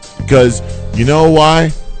don't, because you know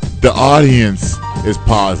why? The audience is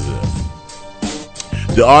positive.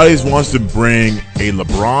 The audience wants to bring a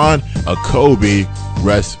LeBron, a Kobe,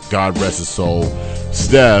 God rest his soul,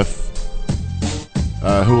 Steph,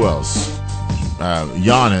 who else?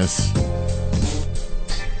 Giannis,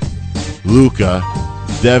 Luka,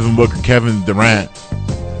 Devin Booker, Kevin Durant,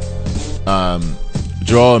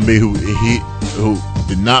 Joel Embiid, who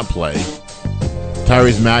did not play,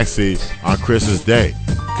 Tyrese Maxey on Christmas Day.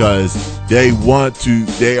 because they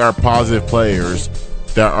are positive players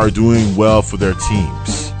that are doing well for their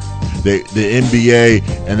teams. The NBA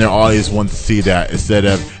and their audience want to see that instead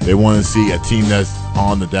of they want to see a team that's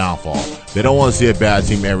on the downfall. They don't want to see a bad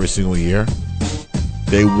team every single year.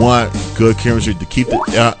 They want good chemistry to keep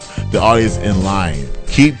the audience in line,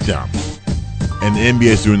 keep them. And the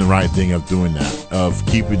NBA is doing the right thing of doing that, of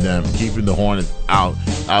keeping the Hornets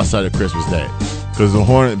outside of Christmas Day, because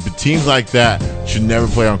the teams like that should never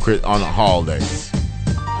play on the holidays.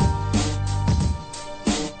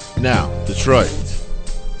 Now, Detroit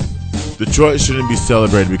shouldn't be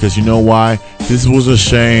celebrated because you know why? This was a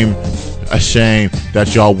shame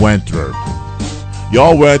that y'all went through.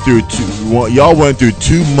 Y'all went through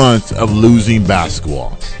 2 months of losing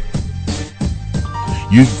basketball.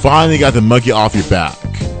 You finally got the monkey off your back.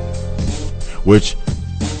 Which,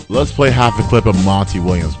 let's play half a clip of Monty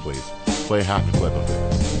Williams, please. Play half a clip of it.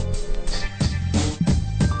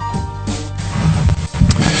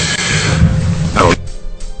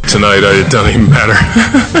 Tonight, it doesn't even matter.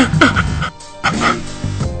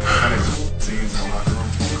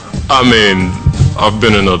 I mean, I've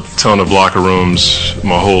been in a ton of locker rooms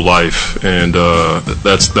my whole life, and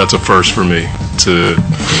that's a first for me to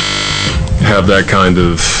have that kind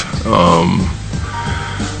of.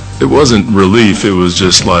 It wasn't relief; it was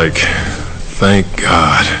just like, thank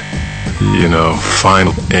God,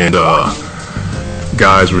 finally. And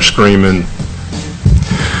guys were screaming.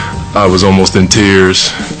 I was almost in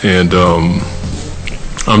tears, and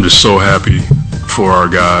I'm just so happy for our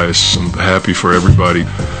guys. I'm happy for everybody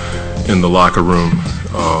in the locker room.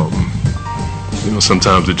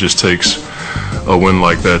 Sometimes it just takes a win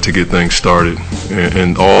like that to get things started,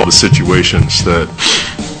 and all the situations that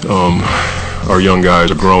our young guys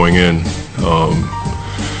are growing in.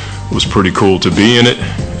 It was pretty cool to be in it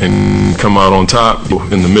and come out on top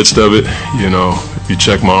in the midst of it. If you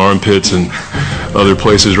check my armpits and other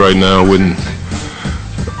places right now, wouldn't.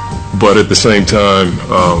 But at the same time,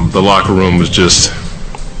 the locker room was just.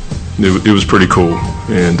 It was pretty cool,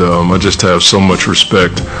 and I just have so much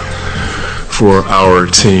respect for our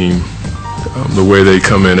team, the way they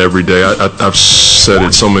come in every day. I've said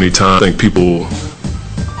it so many times. I think people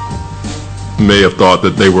may have thought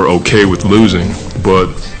that they were okay with losing, but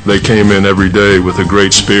they came in every day with a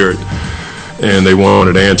great spirit, and they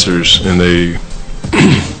wanted answers, and they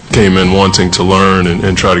came in wanting to learn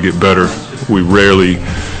and try to get better. We rarely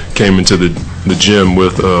came into the gym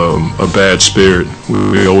with a bad spirit.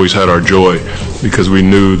 We always had our joy because we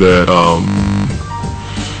knew that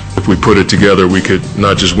if we put it together, we could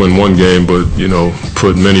not just win one game, but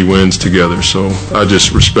put many wins together. So I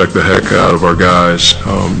just respect the heck out of our guys.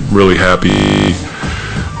 Really happy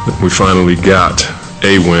that we finally got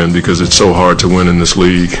a win because it's so hard to win in this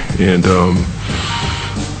league. And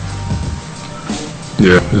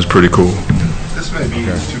yeah, it was pretty cool. This may be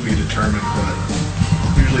to be determined, but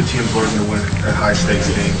usually teams learn to win at high stakes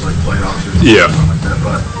games like playoffs or something like that.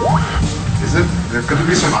 But could there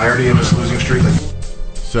be some irony in this losing streak?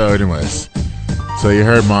 So, anyways, you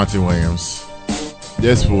heard Monty Williams.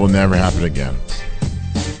 This will never happen again.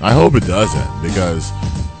 I hope it doesn't, because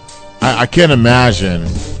I can't imagine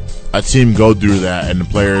a team go through that and the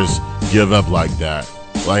players give up like that,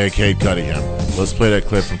 like a Cade Cunningham. Let's play that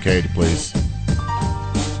clip from Cade, please.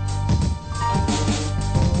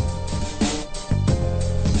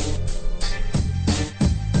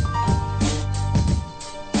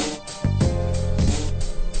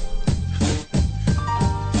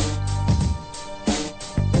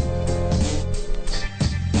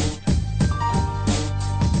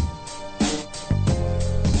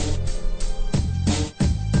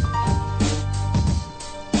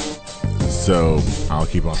 So I'll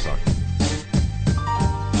keep on talking.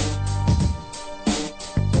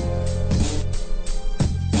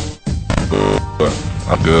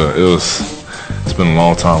 I'm good. It's been a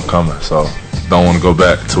long time coming, so don't want to go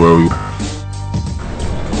back to where we were.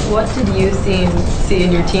 What did you see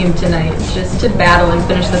in your team tonight, just to battle and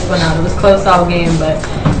finish this one out? It was close all game, but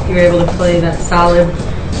you were able to play that solid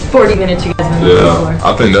 40 minutes you guys been on the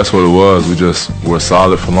floor. I think that's what it was. We just were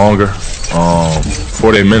solid for longer.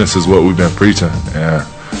 48 minutes is what we've been preaching, and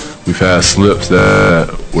we've had slips that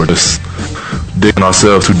we're just digging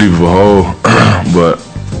ourselves too deep of a hole. But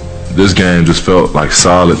this game just felt like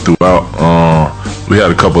solid throughout. We had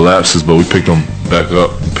a couple lapses, but we picked them back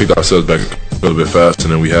up, picked ourselves back a little bit faster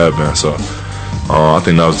than we have been. So I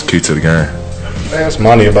think that was the key to the game. I asked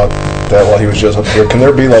Monty about that while he was just up here. Can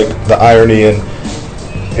there be like the irony in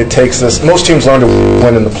it takes this? Most teams learn to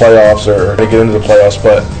win in the playoffs or they get into the playoffs,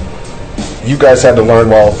 but you guys had to learn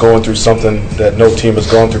while going through something that no team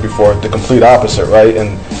has gone through before, the complete opposite, right?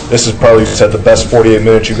 And this is probably said the best 48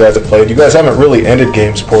 minutes you guys have played. You guys haven't really ended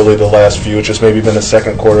games poorly the last few. It's just maybe been the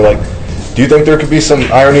second quarter. Like, do you think there could be some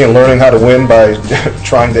irony in learning how to win by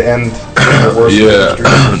trying to end the worst? Yeah,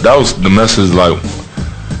 that was the message. Like,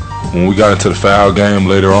 when we got into the foul game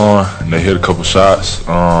later on, and they hit a couple shots,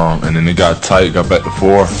 and then it got tight, got back to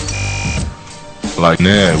 4. Like,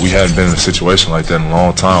 man, we hadn't been in a situation like that in a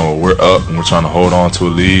long time where we're up and we're trying to hold on to a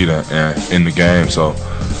lead and in the game. So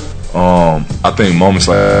I think moments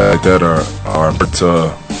like that are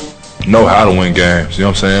to know how to win games. You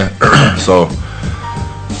know what I'm saying? So,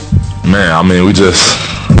 man, I mean, we just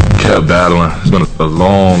kept battling. It's been a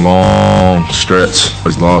long, long stretch.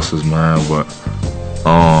 These losses, man, but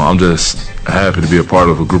I'm just happy to be a part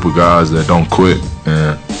of a group of guys that don't quit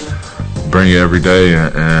and bring it every day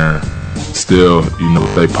and still,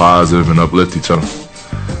 stay positive and uplift each other.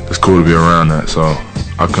 It's cool to be around that, so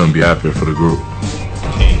I couldn't be happier for the group.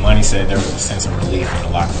 Okay, Money said there was a sense of relief in the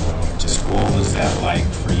locker room. Just what was that like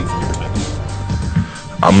for you from your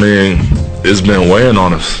perspective? I mean, it's been weighing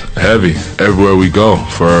on us heavy everywhere we go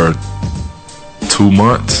for 2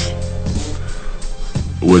 months,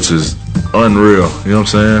 which is unreal, you know what I'm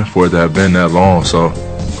saying, for it to have been that long. So,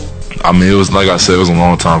 I mean, it was, like I said, it was a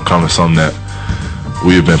long time coming, something that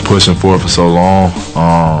we have been pushing for so long.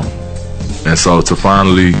 And so to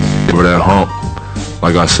finally get over that hump,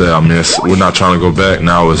 like I said, I mean, we're not trying to go back.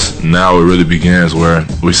 Now it really begins where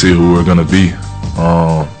we see who we're going to be.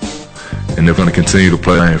 And if we're going to continue to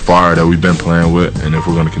play that fire that we've been playing with, and if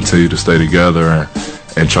we're going to continue to stay together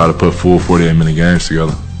and try to put full 48-minute games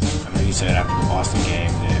together. I know you said after the Boston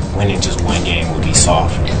game that winning just one game would be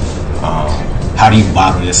soft. How do you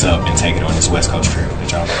bottle this up and take it on this West Coast trip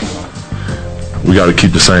that y'all got going? We got to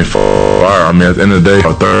keep the same fire. I mean, at the end of the day,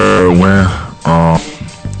 our third win.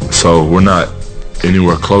 So we're not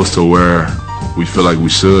anywhere close to where we feel like we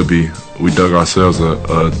should be. We dug ourselves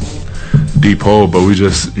a deep hole, but we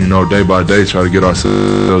just, day by day try to get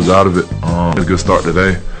ourselves out of it. A good start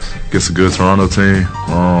today against a good Toronto team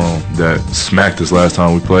that smacked us last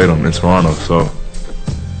time we played them in Toronto. So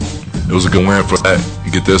it was a good win for that.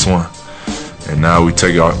 You get this one, and now we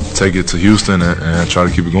take it to Houston and try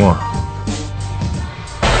to keep it going.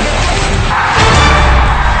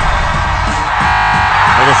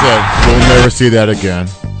 Like I said, we'll never see that again.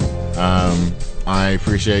 I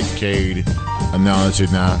appreciate Cade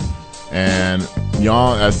acknowledging that. And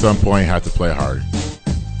y'all at some point have to play hard.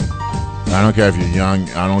 I don't care if you're young,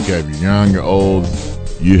 you're old,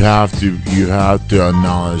 you have to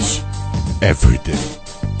acknowledge everything.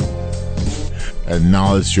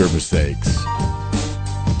 Acknowledge your mistakes.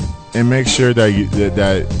 And make sure that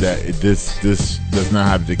that this does not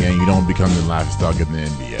happen again. You don't become the laughingstock in the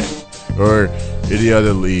NBA or any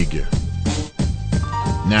other league.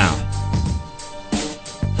 Now,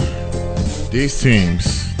 these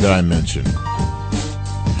teams that I mentioned,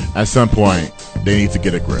 at some point, they need to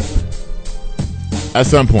get a grip. At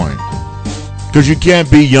some point. Because you can't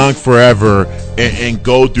be young forever and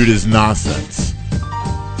go through this nonsense.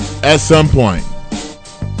 At some point,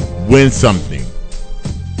 win something.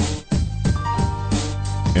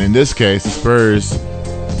 And in this case, the Spurs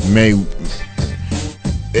may,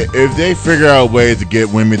 if they figure out a way to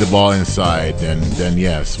win me the ball inside, then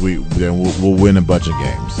yes, we'll win a bunch of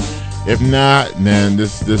games. If not, then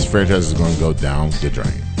this franchise is going to go down the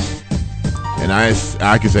drain. And I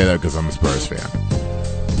can say that because I'm a Spurs fan.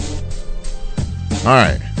 All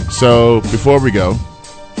right, so before we go,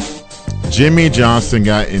 Jimmy Johnson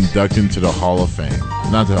got inducted into the Hall of Fame.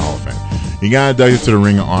 Not to the Hall of Fame. He got inducted to the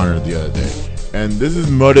Ring of Honor the other day. And this is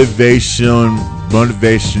motivation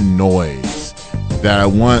noise that I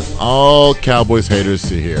want all Cowboys haters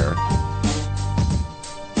to hear.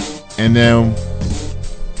 And then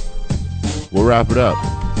we'll wrap it up.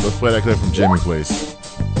 Let's play that clip from Jimmy, please.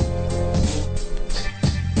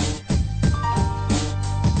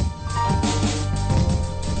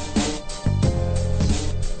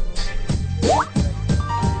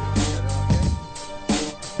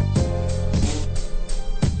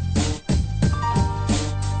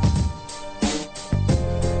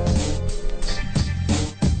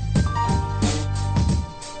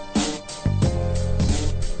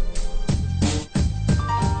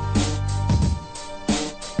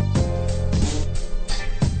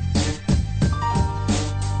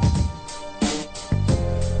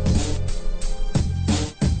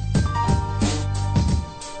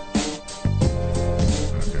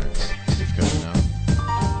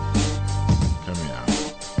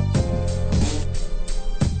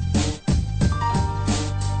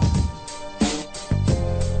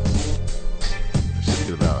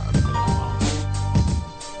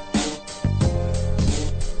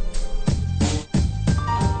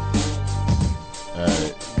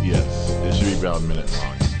 minute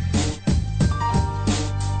long.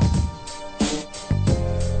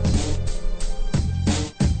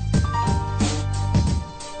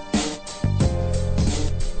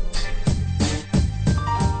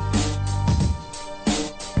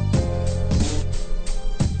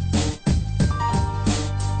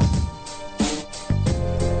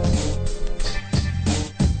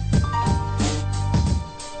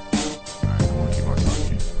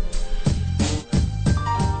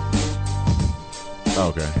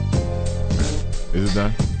 Okay. Is it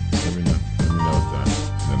done? Let me know. Let me know it's done.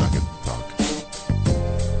 And then I can talk.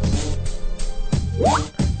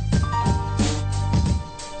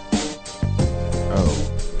 Oh.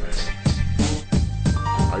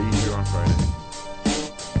 Are you here on Friday?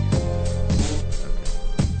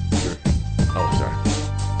 Okay. Sure. Oh, sorry.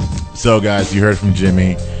 So, guys, you heard from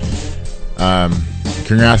Jimmy.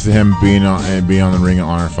 Congrats to him being on the Ring of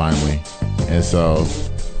Honor finally. And so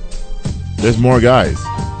there's more guys.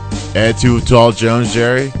 Add to Tall Jones,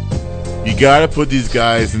 Jerry. You gotta put these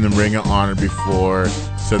guys in the Ring of Honor before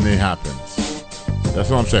something happens. That's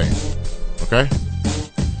what I'm saying. Okay?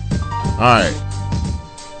 Alright.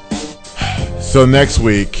 So next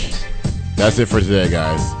week, that's it for today,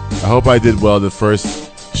 guys. I hope I did well the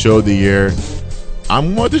first show of the year.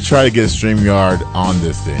 I'm going to try to get StreamYard on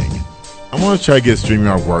this thing. I'm going to try to get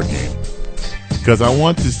StreamYard working, because I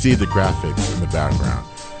want to see the graphics in the background.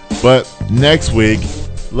 But next week,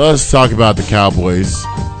 let's talk about the Cowboys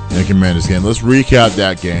and the Commanders game. Let's recap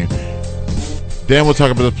that game. Then we'll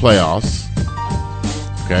talk about the playoffs.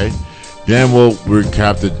 Okay? Then we'll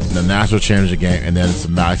recap the national championship game, and then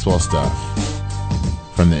some basketball stuff.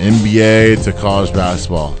 From the NBA to college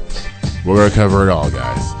basketball. We're going to cover it all,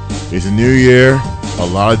 guys. It's a new year. A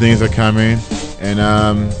lot of things are coming. And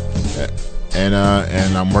I'm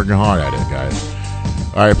working hard at it, guys.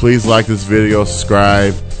 Alright, please like this video,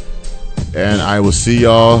 subscribe. And I will see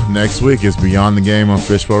y'all next week. It's Beyond the Game on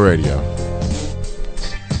Fishbowl Radio.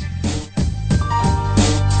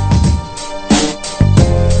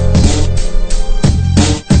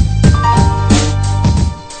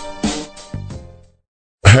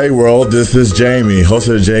 Hey world, this is Jamie, host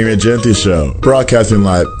of the Jamie Egenti Show, broadcasting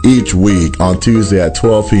live each week on Tuesday at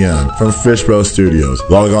 12 p.m. from Fishbowl Studios.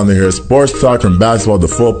 Log on to hear sports talk from basketball to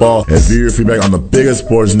football and view your feedback on the biggest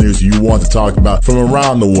sports news you want to talk about from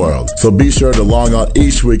around the world. So be sure to log on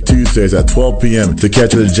each week Tuesdays at 12 p.m. to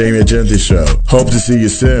catch the Jamie Egenti Show. Hope to see you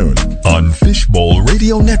soon on Fishbowl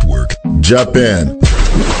Radio Network. Jump in.